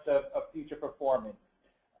assurance of future performance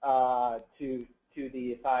by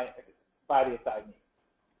the assignee.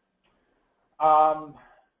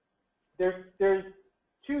 There's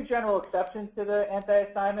two general exceptions to the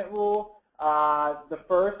anti-assignment rule. The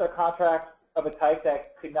first are contracts of a type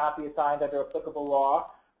that could not be assigned under applicable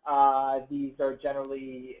law. These are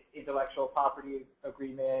generally intellectual property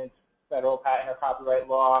agreements, federal patent or copyright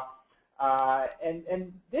law,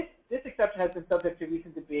 and this exception has been subject to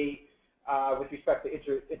recent debate with respect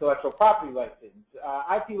to intellectual property license.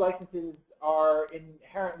 IP licenses are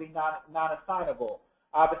inherently non-assignable,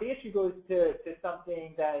 but the issue goes to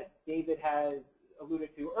something that David has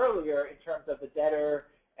alluded to earlier in terms of the debtor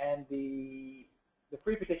and the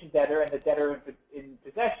pre-petition debtor and the debtor in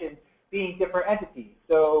possession being different entities.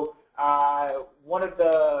 So one of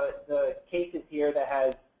the cases here that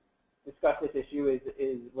has discussed this issue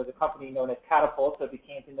was a company known as Catapult, so it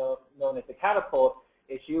became known as the Catapult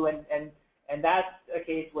issue, and that's a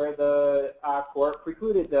case where the court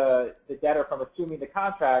precluded the debtor from assuming the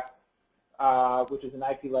contract, which is an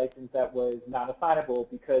IP license that was non-assignable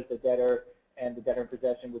because the debtor and the debtor in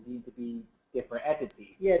possession were deemed to be different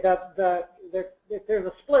entities. Yeah, there's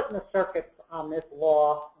a split in the circuits on this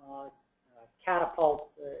law.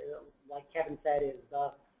 Catapult, like Kevin said, is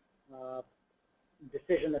the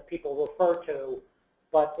decision that people refer to.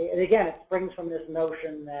 But again, it springs from this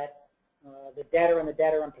notion that the debtor and the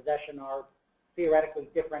debtor in possession are theoretically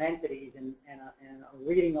different entities, and a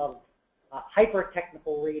reading of a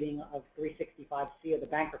hyper-technical reading of 365C of the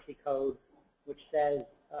Bankruptcy Code, which says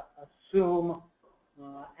assume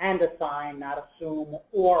and assign, not assume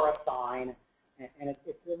or assign. And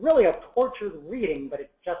it's really a tortured reading, but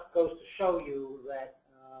it just goes to show you that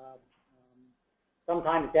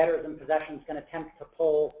sometimes debtors in possession can attempt to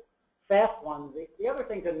pull fast ones. The other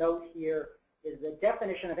thing to note here is the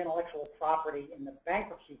definition of intellectual property in the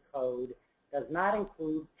Bankruptcy Code does not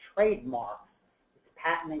include trademarks. It's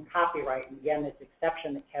patent and copyright. And again, this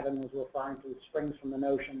exception that Kevin was referring to springs from the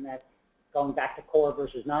notion that, going back to core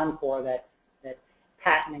versus non-core, that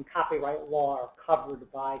patent and copyright law are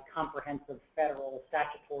covered by comprehensive federal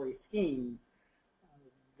statutory schemes.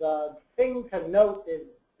 The thing to note is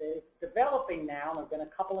that it's developing now, and there have been a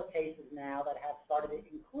couple of cases now that have started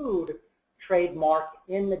to include trademark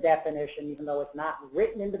in the definition, even though it's not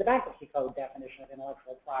written into the Bankruptcy Code definition of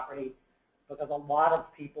intellectual property, because a lot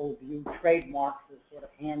of people view trademarks as sort of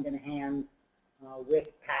hand in hand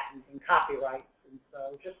with patent and copyright. And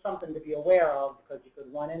so just something to be aware of, because you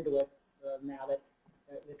could run into it now that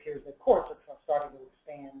it appears that courts are starting to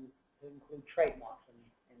expand to include trademarks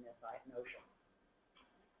in this notion.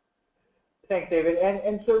 Thanks, David.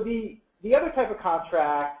 And so the other type of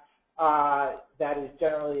contract that is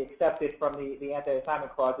generally accepted from the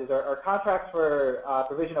anti-assignment clauses are contracts for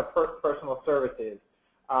provision of personal services,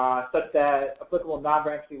 such that applicable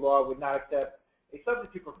non-bankruptcy law would not accept a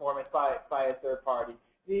substitute performance by a third party.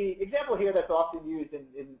 The example here that's often used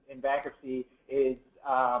in bankruptcy is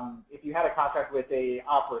if you had a contract with an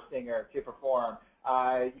opera singer to perform,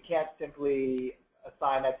 you can't simply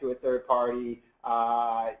assign that to a third party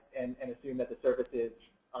and assume that the services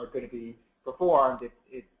are going to be performed.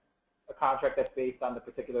 It's a contract that's based on the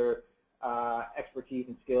particular expertise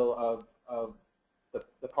and skill of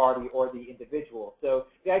the party or the individual. So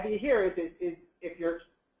the idea here is if you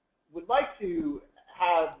would like to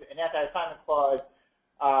have an anti-assignment clause,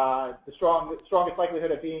 the strongest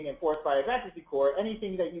likelihood of being enforced by a bankruptcy court,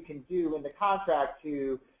 anything that you can do in the contract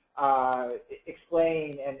to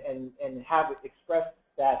explain and have it expressed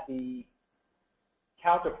that the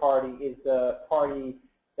counterparty is the party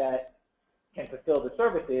that can fulfill the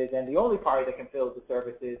services and the only party that can fulfill the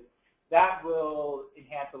services, that will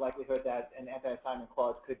enhance the likelihood that an anti-assignment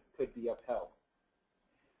clause could be upheld.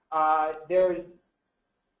 There's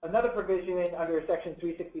another provision under Section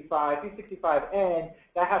 365N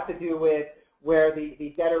that has to do with where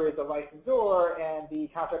the debtor is the licensor and the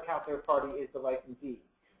contract counterparty is the licensee.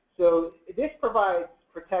 So this provides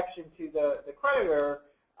protection to the creditor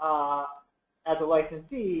as a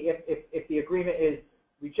licensee if the agreement is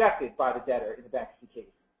rejected by the debtor in the bankruptcy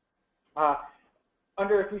case.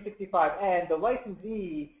 Under 365N, the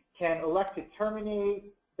licensee can elect to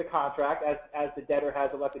terminate the contract, as the debtor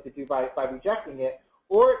has elected to do by rejecting it,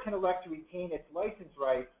 or it can elect to retain its license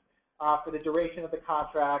rights for the duration of the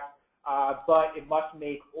contract, but it must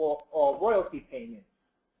make all royalty payments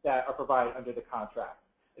that are provided under the contract.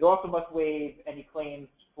 It also must waive any claims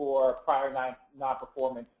for prior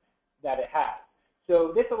non-performance that it has.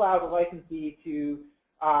 So this allows a licensee to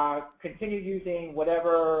continue using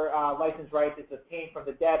whatever license rights it's obtained from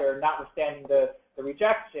the debtor, notwithstanding the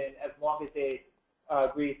rejection, as long as it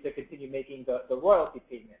agrees to continue making the royalty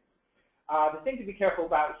payments. The thing to be careful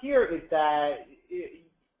about here is that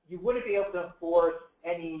you wouldn't be able to enforce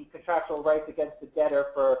any contractual rights against the debtor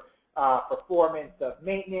for performance of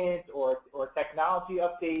maintenance or technology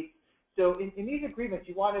updates. So in these agreements,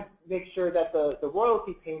 you want to make sure that the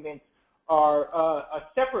royalty payments are a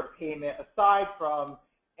separate payment aside from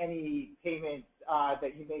any payments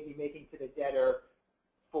that you may be making to the debtor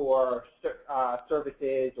for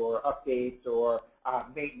services or updates or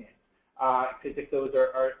maintenance. Because if those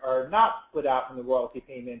are not split out from the royalty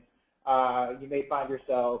payments, you may find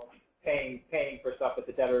yourself paying for stuff that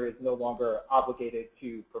the debtor is no longer obligated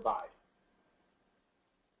to provide.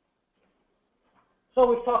 So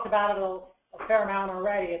we've talked about it a fair amount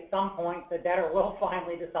already. At some point, the debtor will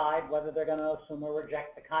finally decide whether they're going to assume or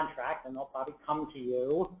reject the contract, and they'll probably come to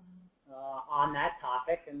you on that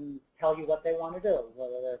topic and tell you what they want to do,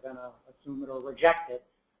 whether they're going to assume it or reject it.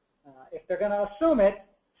 If they're going to assume it,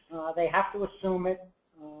 they have to assume it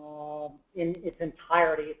in its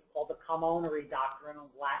entirety. It's called the cum onere doctrine, a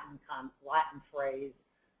Latin phrase,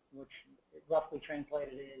 which roughly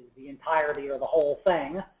translated is the entirety or the whole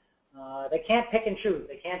thing. They can't pick and choose.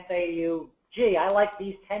 They can't say to you, gee, I like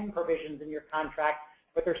these 10 provisions in your contract,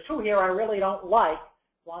 but there's 2 here I really don't like,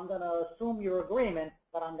 so I'm going to assume your agreement,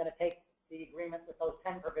 but I'm going to take the agreement with those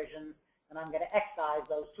 10 provisions, and I'm going to excise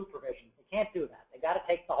those 2 provisions. They can't do that. They've got to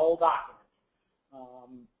take the whole document.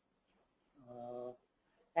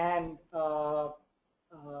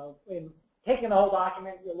 In taking the whole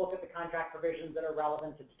document, you look at the contract provisions that are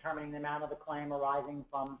relevant to determining the amount of the claim arising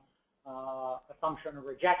from assumption or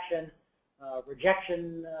rejection.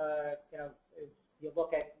 You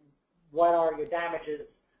look at what are your damages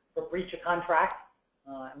for breach of contract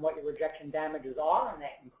and what your rejection damages are, and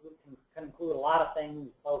that can include a lot of things,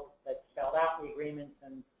 both that's spelled out in the agreement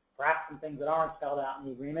and perhaps some things that aren't spelled out in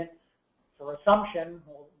the agreement. For assumption,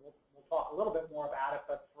 we'll talk a little bit more about it,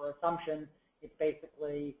 but for assumption, it's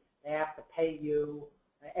basically they have to pay you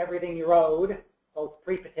everything you're owed, both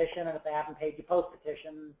pre-petition and if they haven't paid you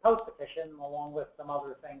post-petition, along with some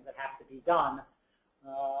other things that have to be done.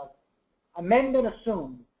 Amend and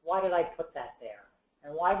assume. Why did I put that there?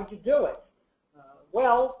 And why would you do it?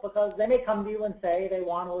 Well, because they may come to you and say they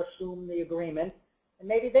want to assume the agreement, and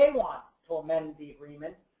maybe they want to amend the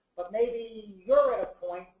agreement, but maybe you're at a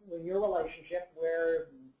point in your relationship where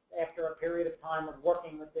after a period of time of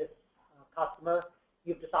working with this customer,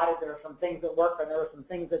 you've decided there are some things that work and there are some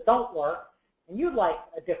things that don't work, and you'd like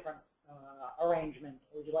a different arrangement,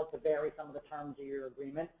 or would you like to vary some of the terms of your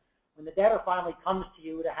agreement. When the debtor finally comes to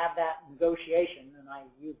you to have that negotiation, and I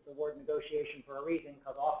use the word negotiation for a reason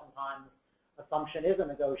because oftentimes assumption is a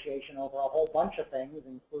negotiation over a whole bunch of things,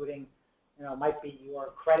 including, might be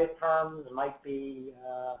your credit terms, might be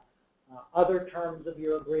other terms of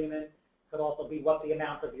your agreement, could also be what the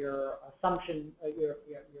amount of your assumption, your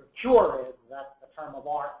cure is. That's the term of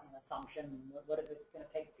art in assumption. What is it going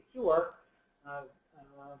to take to cure?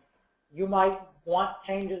 You might want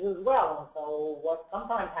changes as well. And so what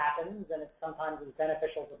sometimes happens, and it sometimes is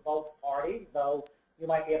beneficial to both parties, though you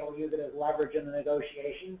might be able to use it as leverage in the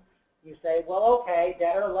negotiation. You say, well, okay,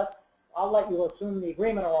 debtor, I'll let you assume the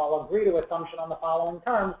agreement, or I'll agree to assumption on the following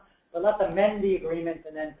terms, but let's amend the agreement,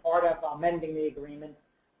 and then part of amending the agreement,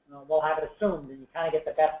 we'll have it assumed, and you kind of get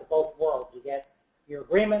the best of both worlds. You get your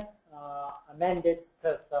agreement amended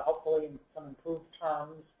to hopefully in some improved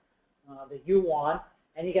terms that you want,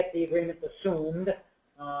 and you get the agreement assumed.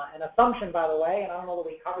 An assumption, by the way, and I don't know that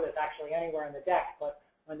we cover this actually anywhere in the deck, but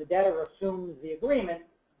when the debtor assumes the agreement,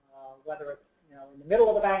 whether it's in the middle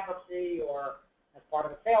of the bankruptcy or as part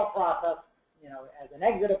of a sale process, as an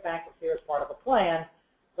exit of bankruptcy or as part of a plan,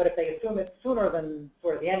 but if they assume it sooner than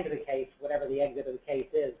sort of the end of the case, whatever the exit of the case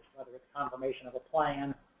is, whether it's confirmation of a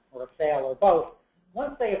plan or a sale or both,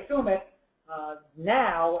 once they assume it,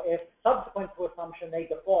 now if subsequent to assumption they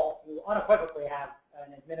default, you unequivocally have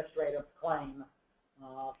an administrative claim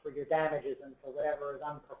for your damages and for whatever is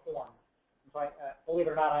unperformed. So believe it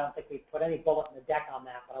or not, I don't think we put any bullet in the deck on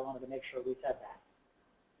that, but I wanted to make sure we said that.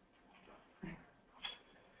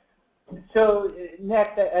 So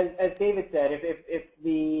next, as David said, if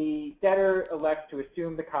the debtor elects to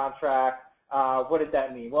assume the contract, what does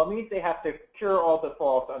that mean? Well, it means they have to cure all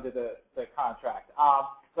defaults under the contract.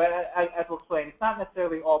 But as we'll explain, it's not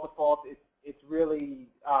necessarily all defaults. It's really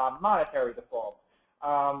monetary defaults.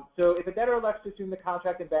 So if a debtor elects to assume the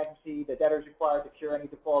contract in bankruptcy, the debtor is required to cure any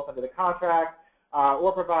defaults under the contract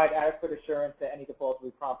or provide adequate assurance that any defaults will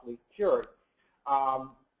be promptly cured.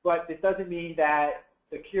 But this doesn't mean that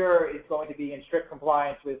the cure is going to be in strict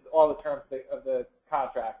compliance with all the terms of the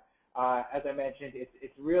contract. As I mentioned,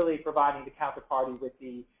 it's really providing the counterparty with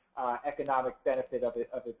the economic benefit of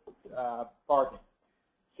its bargain.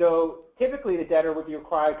 So typically the debtor would be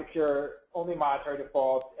required to cure only monetary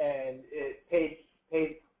defaults and pay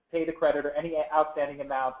the creditor any outstanding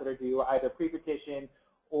amounts that are due, either pre-petition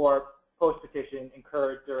or post-petition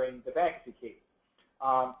incurred during the bankruptcy case.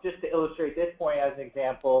 Just to illustrate this point as an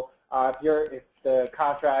example, if the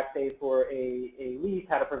contract, say for a lease,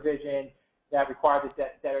 had a provision that required the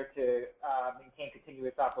debtor to maintain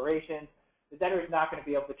continuous operations, the debtor is not going to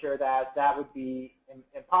be able to cure that. That would be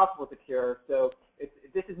impossible to cure. So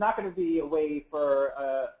this is not going to be a way for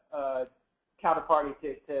a counterparty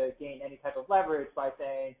to gain any type of leverage by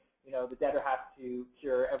saying, the debtor has to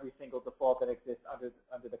cure every single default that exists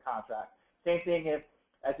under the contract. Same thing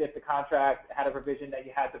as if the contract had a provision that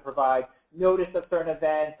you had to provide notice of certain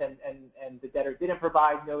events and the debtor didn't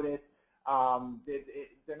provide notice.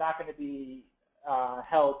 They're not going to be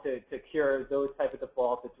held to cure those type of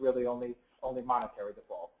defaults. It's really only monetary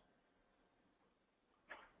defaults.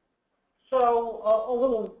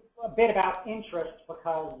 So a bit about interest,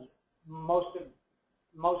 because most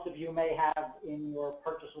of you may have in your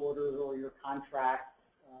purchase orders or your contracts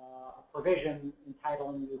a provision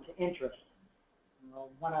entitling you to interest.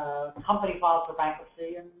 When a company files for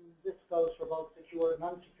bankruptcy, and this goes for both secured and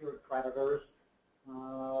unsecured creditors,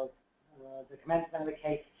 the commencement of the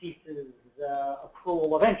case ceases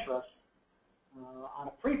accrual of interest. On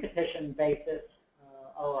a pre-petition basis,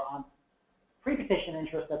 or on pre-petition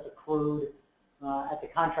interest that's accrued at the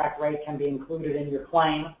contract rate can be included in your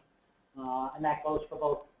claim, and that goes for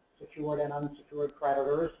both secured and unsecured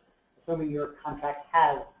creditors, assuming your contract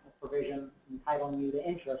has a provision entitling you to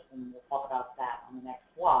interest, and we'll talk about that on the next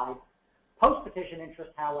slide. Post-petition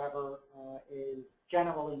interest, however, is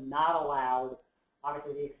generally not allowed.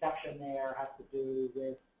 Obviously, the exception there has to do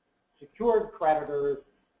with secured creditors,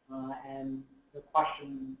 and the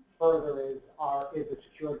question further is a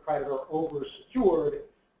secured creditor over-secured?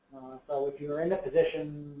 So if you're in a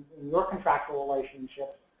position in your contractual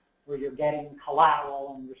relationships where you're getting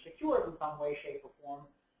collateral and you're secured in some way, shape, or form,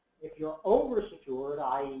 if you're over-secured,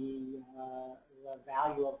 i.e. the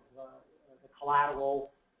value of the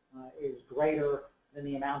collateral is greater than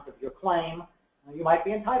the amount of your claim, you might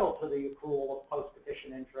be entitled to the accrual of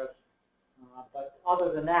post-petition interest. But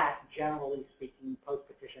other than that, generally speaking,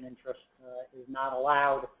 post-petition interest is not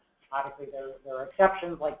allowed. Obviously, there are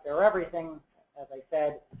exceptions, like there are everything. As I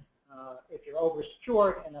said, if you're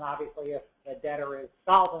oversecured, and then obviously if the debtor is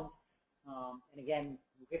solvent, and again,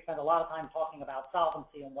 we spend a lot of time talking about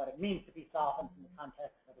solvency and what it means to be solvent in the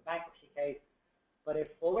context of a bankruptcy case. But if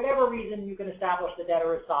for whatever reason you can establish the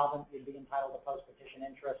debtor is solvent, you'd be entitled to post-petition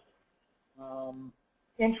interest.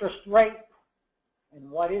 Interest rate, and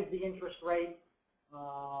what is the interest rate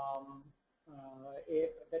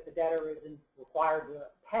that the debtor is required to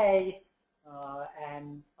pay,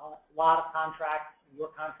 and a lot of contracts, your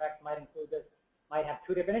contracts might include this, might have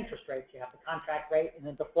two different interest rates. You have the contract rate and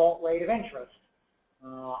the default rate of interest.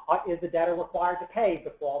 Is the debtor required to pay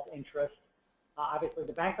default interest? Obviously,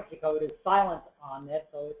 the bankruptcy code is silent on this,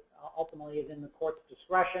 so it ultimately is in the court's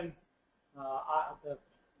discretion.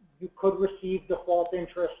 You could receive default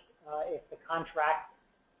interest if the contract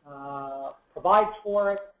provides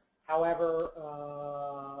for it. However,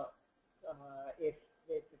 if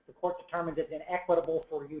the court determines it's inequitable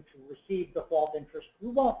for you to receive default interest, you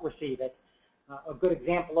won't receive it. A good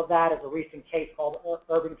example of that is a recent case called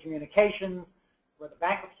Urban Communications, where the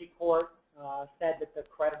bankruptcy court said that the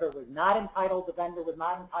creditor was not entitled, the vendor was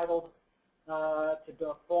not entitled to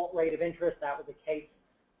default rate of interest. That was a case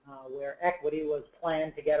where equity was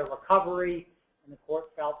planned to get a recovery, and the court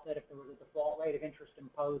felt that if there was a default rate of interest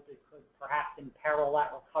imposed, it could perhaps imperil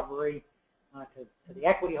that recovery to the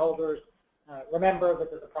equity holders. Remember that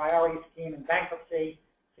there's a priority scheme in bankruptcy.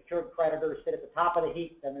 Secured creditors sit at the top of the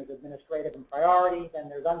heap, then there's administrative and priority, then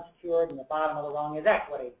there's unsecured, and the bottom of the rung is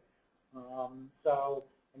equity. So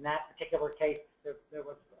in that particular case, there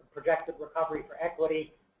was a projected recovery for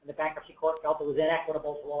equity, and the bankruptcy court felt it was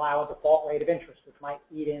inequitable to allow a default rate of interest, which might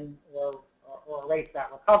eat in or erase that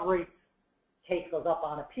recovery. Case goes up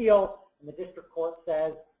on appeal, and the district court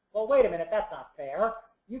says, well, wait a minute, that's not fair.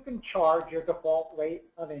 You can charge your default rate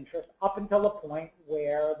of interest up until the point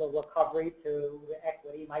where the recovery to the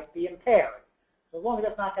equity might be impaired. So as long as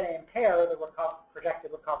it's not going to impair the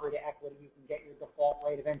projected recovery to equity, you can get your default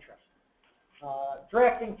rate of interest.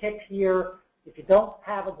 Drafting tip here, if you don't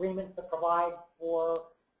have agreements that provide for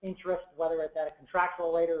interest, whether it's at a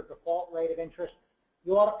contractual rate or a default rate of interest,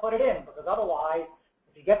 you ought to put it in, because otherwise,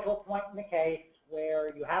 if you get to a point in the case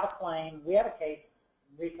where you have a claim, we had a case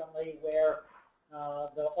recently where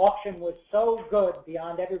the auction was so good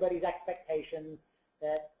beyond everybody's expectations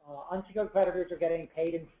that unsecured creditors are getting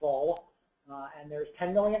paid in full, and there's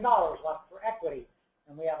 $10 million left for equity.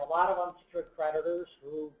 And we have a lot of unsecured creditors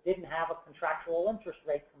who didn't have a contractual interest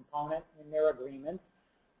rate component in their agreement.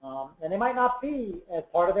 And they might not be, as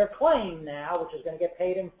part of their claim now, which is going to get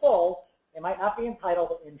paid in full, they might not be entitled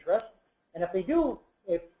to interest. And if they do,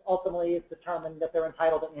 if ultimately it's determined that they're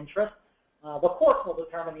entitled to interest, the court will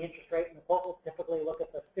determine the interest rate, and the court will typically look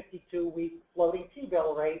at the 52-week floating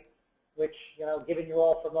T-bill rate, which, given you're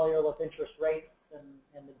all familiar with interest rates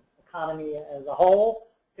and the economy as a whole,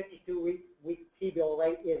 52-week T-bill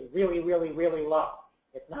rate is really, really, really low.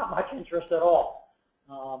 It's not much interest at all.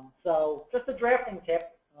 So just a drafting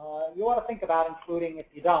tip, you ought to think about including, if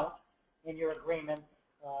you don't, in your agreement,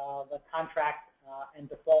 the contract and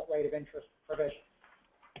default rate of interest provision.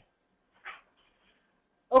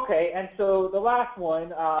 Okay, and so the last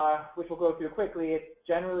one, which we'll go through quickly, it's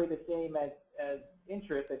generally the same as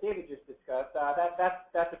interest that David just discussed.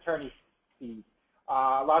 That's attorney fees.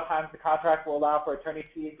 A lot of times the contract will allow for attorney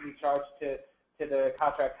fees to be charged to the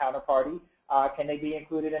contract counterparty. Can they be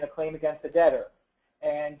included in a claim against the debtor?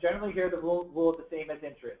 And generally here the rule is the same as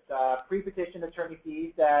interest. Pre-petition attorney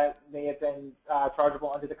fees that may have been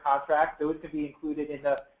chargeable under the contract, those can be included in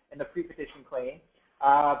the pre-petition claim.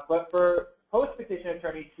 But for post-petition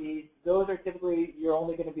attorney fees, those are typically, you're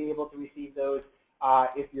only going to be able to receive those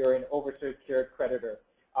if you're an oversecured creditor.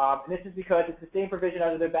 And this is because it's the same provision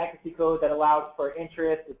under the Bankruptcy Code that allows for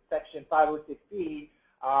interest. It's Section 506B,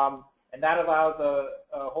 and that allows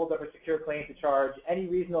a holdover secured claim to charge any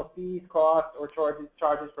reasonable fees, costs, or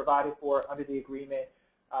charges provided for under the agreement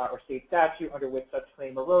or state statute under which such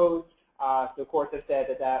claim arose. So courts have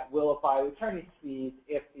said that will apply to attorney's fees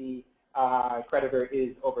if the creditor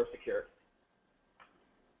is oversecured.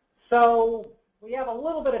 So we have a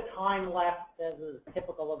little bit of time left, as is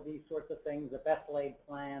typical of these sorts of things, the best laid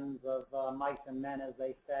plans of mice and men, as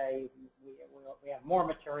they say. We have more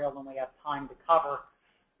material than we have time to cover.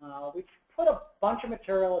 We put a bunch of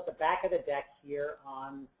material at the back of the deck here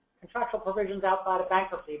on contractual provisions outside of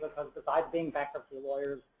bankruptcy, because besides being bankruptcy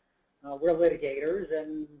lawyers, we're litigators,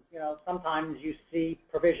 and sometimes you see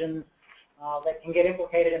provisions that can get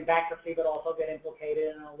implicated in bankruptcy, but also get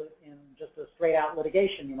implicated in just a straight-out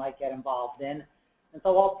litigation you might get involved in. And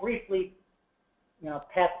so I'll briefly,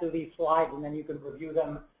 pass through these slides, and then you can review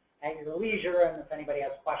them at your leisure. And if anybody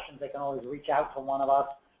has questions, they can always reach out to one of us.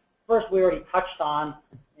 First, we already touched on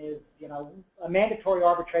is, a mandatory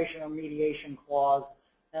arbitration or mediation clause.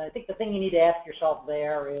 And I think the thing you need to ask yourself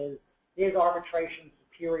there is arbitration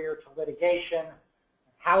superior to litigation?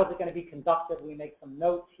 How is it going to be conducted? We make some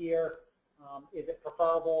notes here. Is it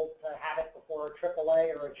preferable to have it before a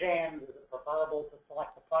AAA or a JAMS? Is it preferable to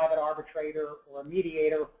select a private arbitrator or a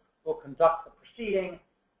mediator who will conduct the proceeding?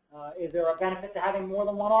 Is there a benefit to having more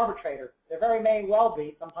than one arbitrator? There very may well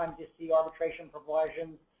be. Sometimes you see arbitration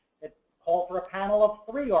provisions that call for a panel of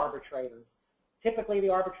 3 arbitrators. Typically, the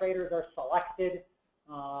arbitrators are selected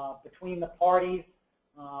between the parties.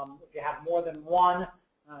 If you have more than one,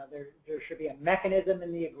 there should be a mechanism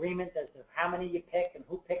in the agreement as to how many you pick and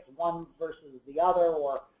who picks one versus the other,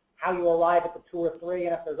 or how you arrive at the 2 or 3.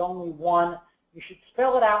 And if there's only one, you should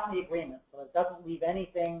spell it out in the agreement so it doesn't leave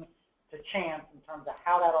anything to chance in terms of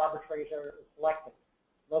how that arbitrator is selected.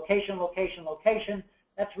 Location, location, location.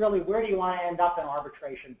 that's really where do you want to end up in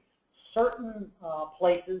arbitration. Certain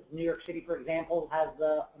places, New York City, for example, has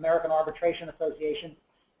the American Arbitration Association,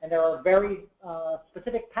 and there are very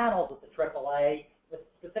specific panels at the AAA with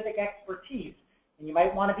specific expertise, and you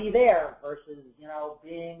might want to be there versus,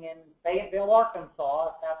 being in Fayetteville, Arkansas,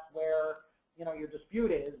 if that's where, your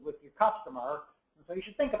dispute is with your customer. And so you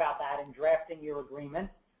should think about that in drafting your agreement.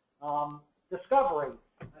 Discovery.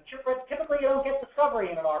 Typically, you don't get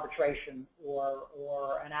discovery in an arbitration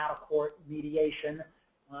or an out-of-court mediation,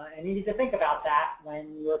 and you need to think about that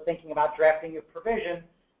when you're thinking about drafting your provision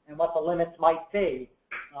and what the limits might be.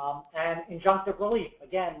 And injunctive relief.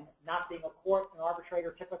 Again, not being a court, an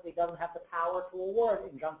arbitrator typically doesn't have the power to award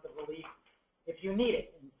injunctive relief if you need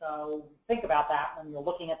it. And so think about that when you're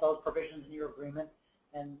looking at those provisions in your agreement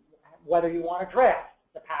and whether you want to draft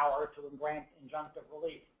the power to grant injunctive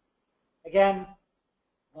relief. Again,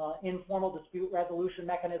 informal dispute resolution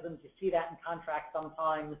mechanisms, you see that in contracts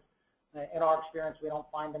sometimes. In our experience, we don't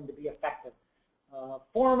find them to be effective.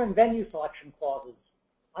 Form and venue selection clauses.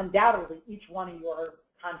 Undoubtedly, each one of your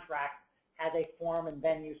contracts has a form and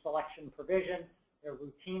venue selection provision. They're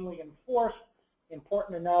routinely enforced.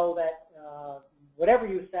 Important to know that whatever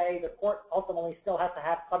you say, the court ultimately still has to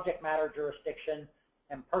have subject matter jurisdiction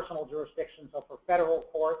and personal jurisdiction. So for federal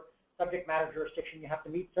court, subject matter jurisdiction, you have to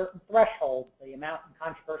meet certain thresholds. The amount in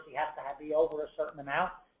controversy has to be over a certain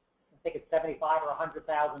amount. I think it's $75,000 or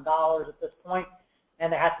 $100,000 at this point.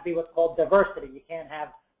 And there has to be what's called diversity. You can't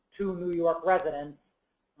have two New York residents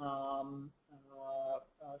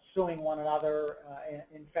suing one another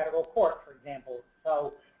in federal court, for example.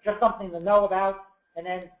 So just something to know about. And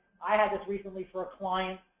then I had this recently for a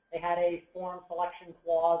client. They had a form selection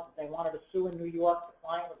clause. They wanted to sue in New York. The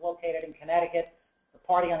client was located in Connecticut. The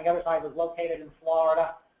party on the other side was located in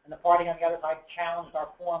Florida. And the party on the other side challenged our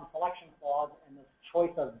form selection clause and the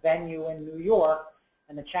choice of venue in New York.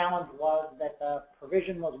 And the challenge was that the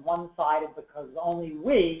provision was one-sided because only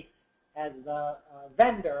we, as the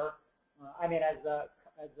vendor,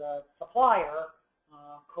 as a supplier,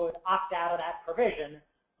 could opt out of that provision.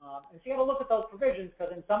 And so you have to look at those provisions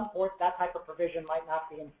because in some courts that type of provision might not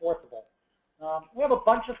be enforceable. We have a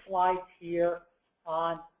bunch of slides here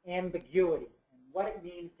on ambiguity and what it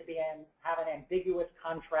means to have an ambiguous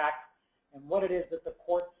contract and what it is that the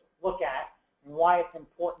courts look at and why it's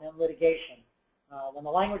important in litigation. When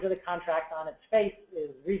the language of the contract on its face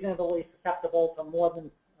is reasonably susceptible to more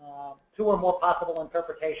than two or more possible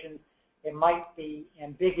interpretations, it might be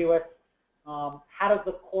ambiguous. How does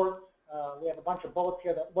the court, we have a bunch of bullets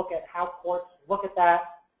here that look at how courts look at that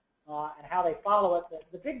and how they follow it.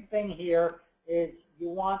 The big thing here is you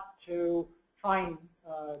want to try and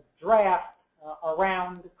draft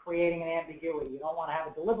around creating an ambiguity. You don't want to have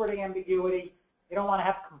a deliberate ambiguity. You don't want to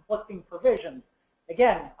have conflicting provisions.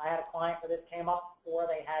 Again, I had a client where this came up before.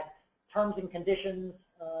 They had terms and conditions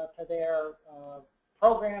to their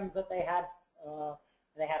programs that they had.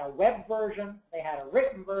 They had a web version, they had a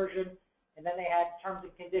written version, and then they had terms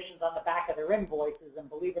and conditions on the back of their invoices. And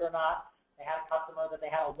believe it or not, they had a customer that they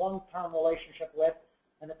had a long-term relationship with,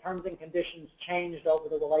 and the terms and conditions changed over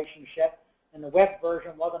the relationship, and the web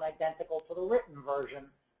version wasn't identical to the written version.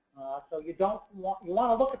 So you want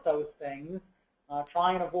to look at those things.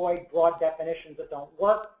 Try and avoid broad definitions that don't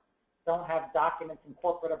work. Don't have documents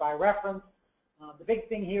incorporated by reference. The big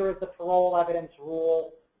thing here is the parole evidence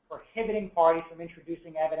rule, prohibiting parties from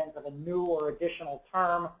introducing evidence of a new or additional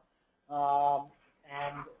term. So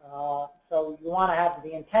you want to have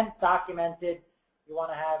the intent documented. You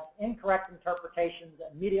want to have incorrect interpretations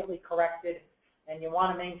immediately corrected, and you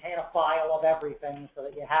want to maintain a file of everything so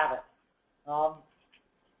that you have it.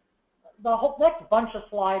 The whole next bunch of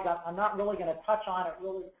slides I'm not really going to touch on. It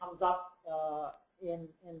really comes up in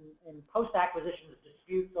post-acquisition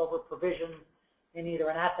disputes over provisions in either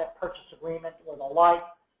an asset purchase agreement or the like.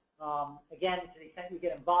 Again, to the extent you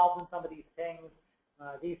get involved in some of these things,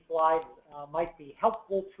 these slides might be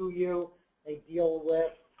helpful to you. They deal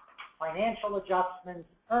with financial adjustments,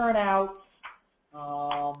 earn-outs,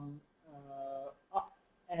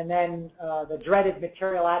 and then the dreaded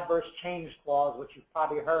material adverse change clause, which you've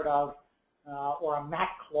probably heard of, or a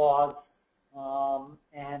MAC clause.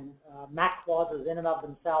 MAC clauses in and of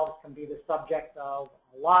themselves can be the subject of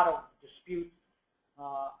a lot of disputes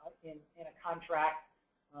in a contract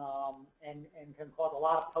and can cause a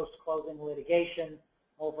lot of post-closing litigation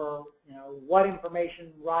over what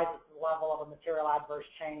information rises to the level of a material adverse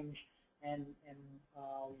change and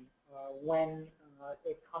when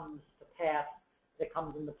it comes to pass, it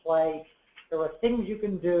comes into play. There are things you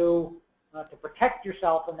can do to protect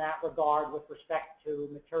yourself in that regard with respect to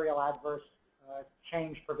material adverse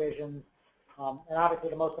change provisions. And obviously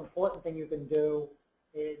the most important thing you can do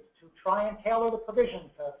is to try and tailor the provision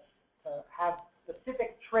to have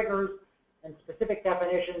specific triggers and specific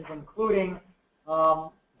definitions, including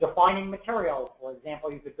defining material. For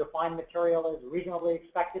example, you could define material as reasonably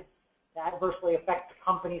expected to adversely affect the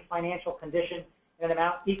company's financial condition in an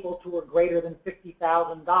amount equal to or greater than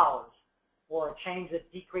 $50,000, or a change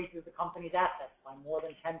that decreases the company's assets by more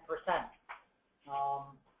than 10%.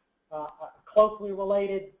 A closely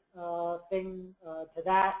related thing to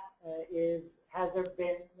that is, has there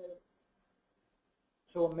been,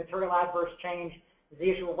 so a material adverse change is the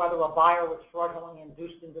issue of whether a buyer was fraudulently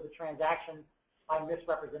induced into the transaction by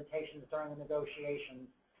misrepresentations during the negotiations.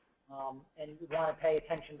 And you want to pay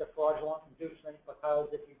attention to fraudulent inducement, because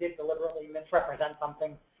if you did deliberately misrepresent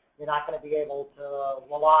something, you're not going to be able to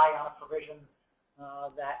rely on a provision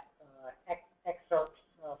that excerpts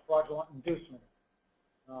fraudulent inducement.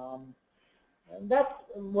 And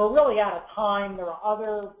we're really out of time. There are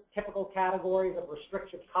other typical categories of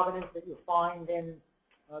restrictive covenants that you find in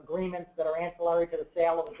agreements that are ancillary to the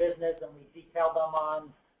sale of a business, and we detailed them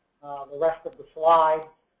on the rest of the slides.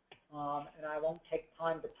 And I won't take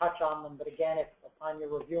time to touch on them, but again, if upon your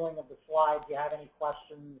reviewing of the slides you have any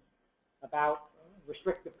questions about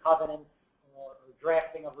restrictive covenants or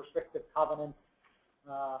drafting of restrictive covenants,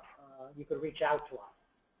 you could reach out to us.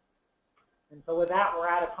 And so with that, we're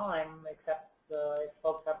out of time, except if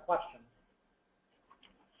folks have questions.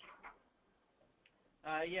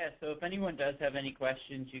 Yeah, so if anyone does have any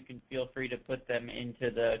questions, you can feel free to put them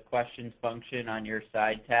into the questions function on your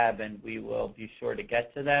side tab, and we will be sure to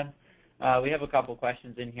get to them. We have a couple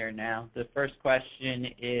questions in here now. The first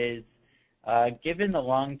question is, given the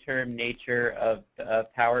long-term nature of the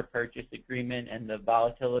power purchase agreement and the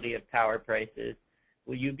volatility of power prices,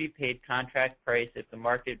 will you be paid contract price if the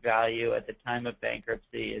market value at the time of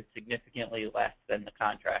bankruptcy is significantly less than the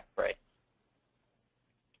contract price?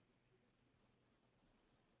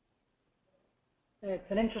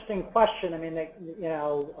 It's an interesting question. I mean, it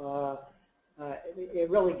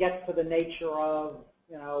really gets to the nature of,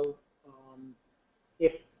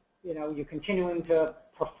 if, you're continuing to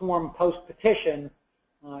perform post-petition,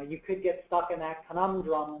 you could get stuck in that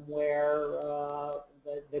conundrum where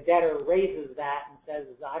the debtor raises that and says,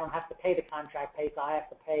 I don't have to pay the contract price, I have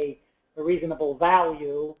to pay the reasonable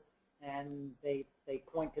value, and they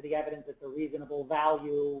point to the evidence that the reasonable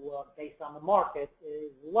value based on the market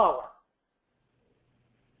is lower.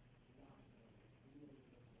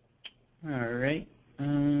 All right.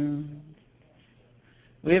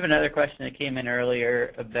 We have another question that came in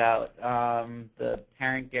earlier about the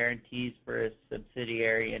parent guarantees for a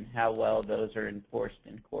subsidiary and how well those are enforced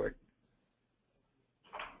in court.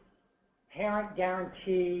 Parent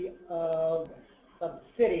guarantee of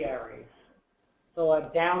subsidiaries. So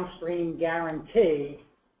a downstream guarantee,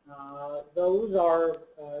 those are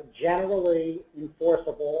generally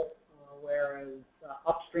enforceable, whereas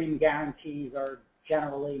upstream guarantees are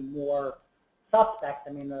generally more suspect.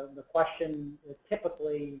 I mean, the question that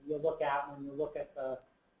typically you look at when you look at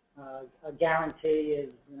a guarantee is,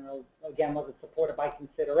 again, was it supported by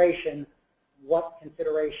consideration? What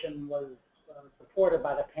consideration was supported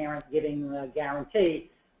by the parent giving the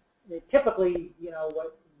guarantee? Typically,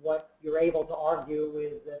 what you're able to argue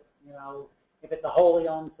is that, if it's a wholly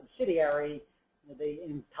owned subsidiary, the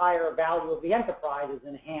entire value of the enterprise is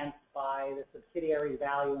enhanced by the subsidiary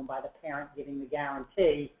value and by the parent giving the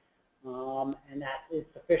guarantee, and that is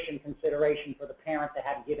sufficient consideration for the parent to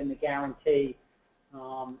have given the guarantee,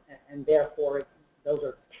 and therefore those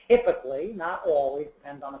are typically, not always,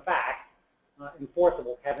 depends on the fact,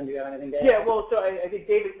 enforceable. Kevin, do you have anything to add? Yeah, well, so I think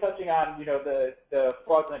David's touching on, the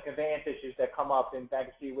fraudulent conveyance issues that come up in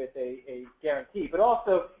bankruptcy with a guarantee. But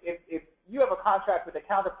also, if you have a contract with a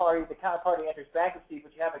counterparty, the counterparty enters bankruptcy,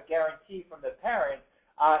 but you have a guarantee from the parent,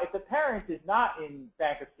 if the parent is not in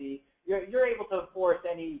bankruptcy, you're able to enforce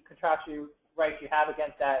any contractual rights you have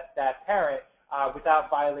against that parent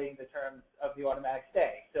without violating the terms of the automatic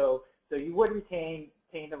stay. So you would retain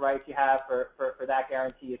the rights you have for that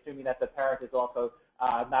guarantee, assuming that the parent is also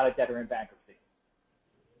not a debtor in bankruptcy.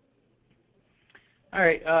 All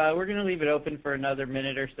right, we're going to leave it open for another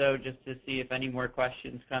minute or so just to see if any more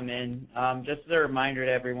questions come in. Just as a reminder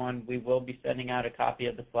to everyone, we will be sending out a copy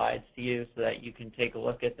of the slides to you so that you can take a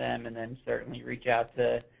look at them, and then certainly reach out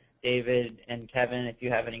to David and Kevin if you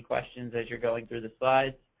have any questions as you're going through the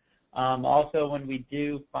slides. Also, when we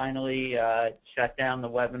do finally shut down the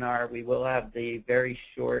webinar, we will have the very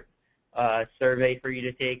short survey for you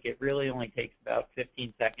to take. It really only takes about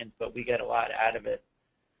 15 seconds, but we get a lot out of it.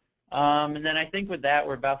 And then I think with that,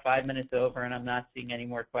 we're about 5 minutes over, and I'm not seeing any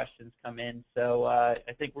more questions come in. So I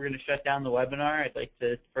think we're going to shut down the webinar. I'd like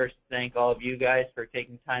to first thank all of you guys for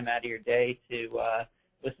taking time out of your day to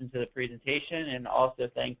listen to the presentation, and also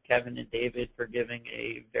thank Kevin and David for giving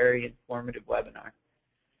a very informative webinar.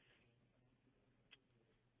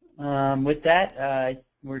 With that,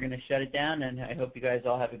 we're going to shut it down, and I hope you guys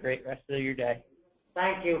all have a great rest of your day.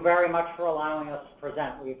 Thank you very much for allowing us to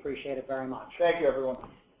present. We appreciate it very much. Thank you, everyone.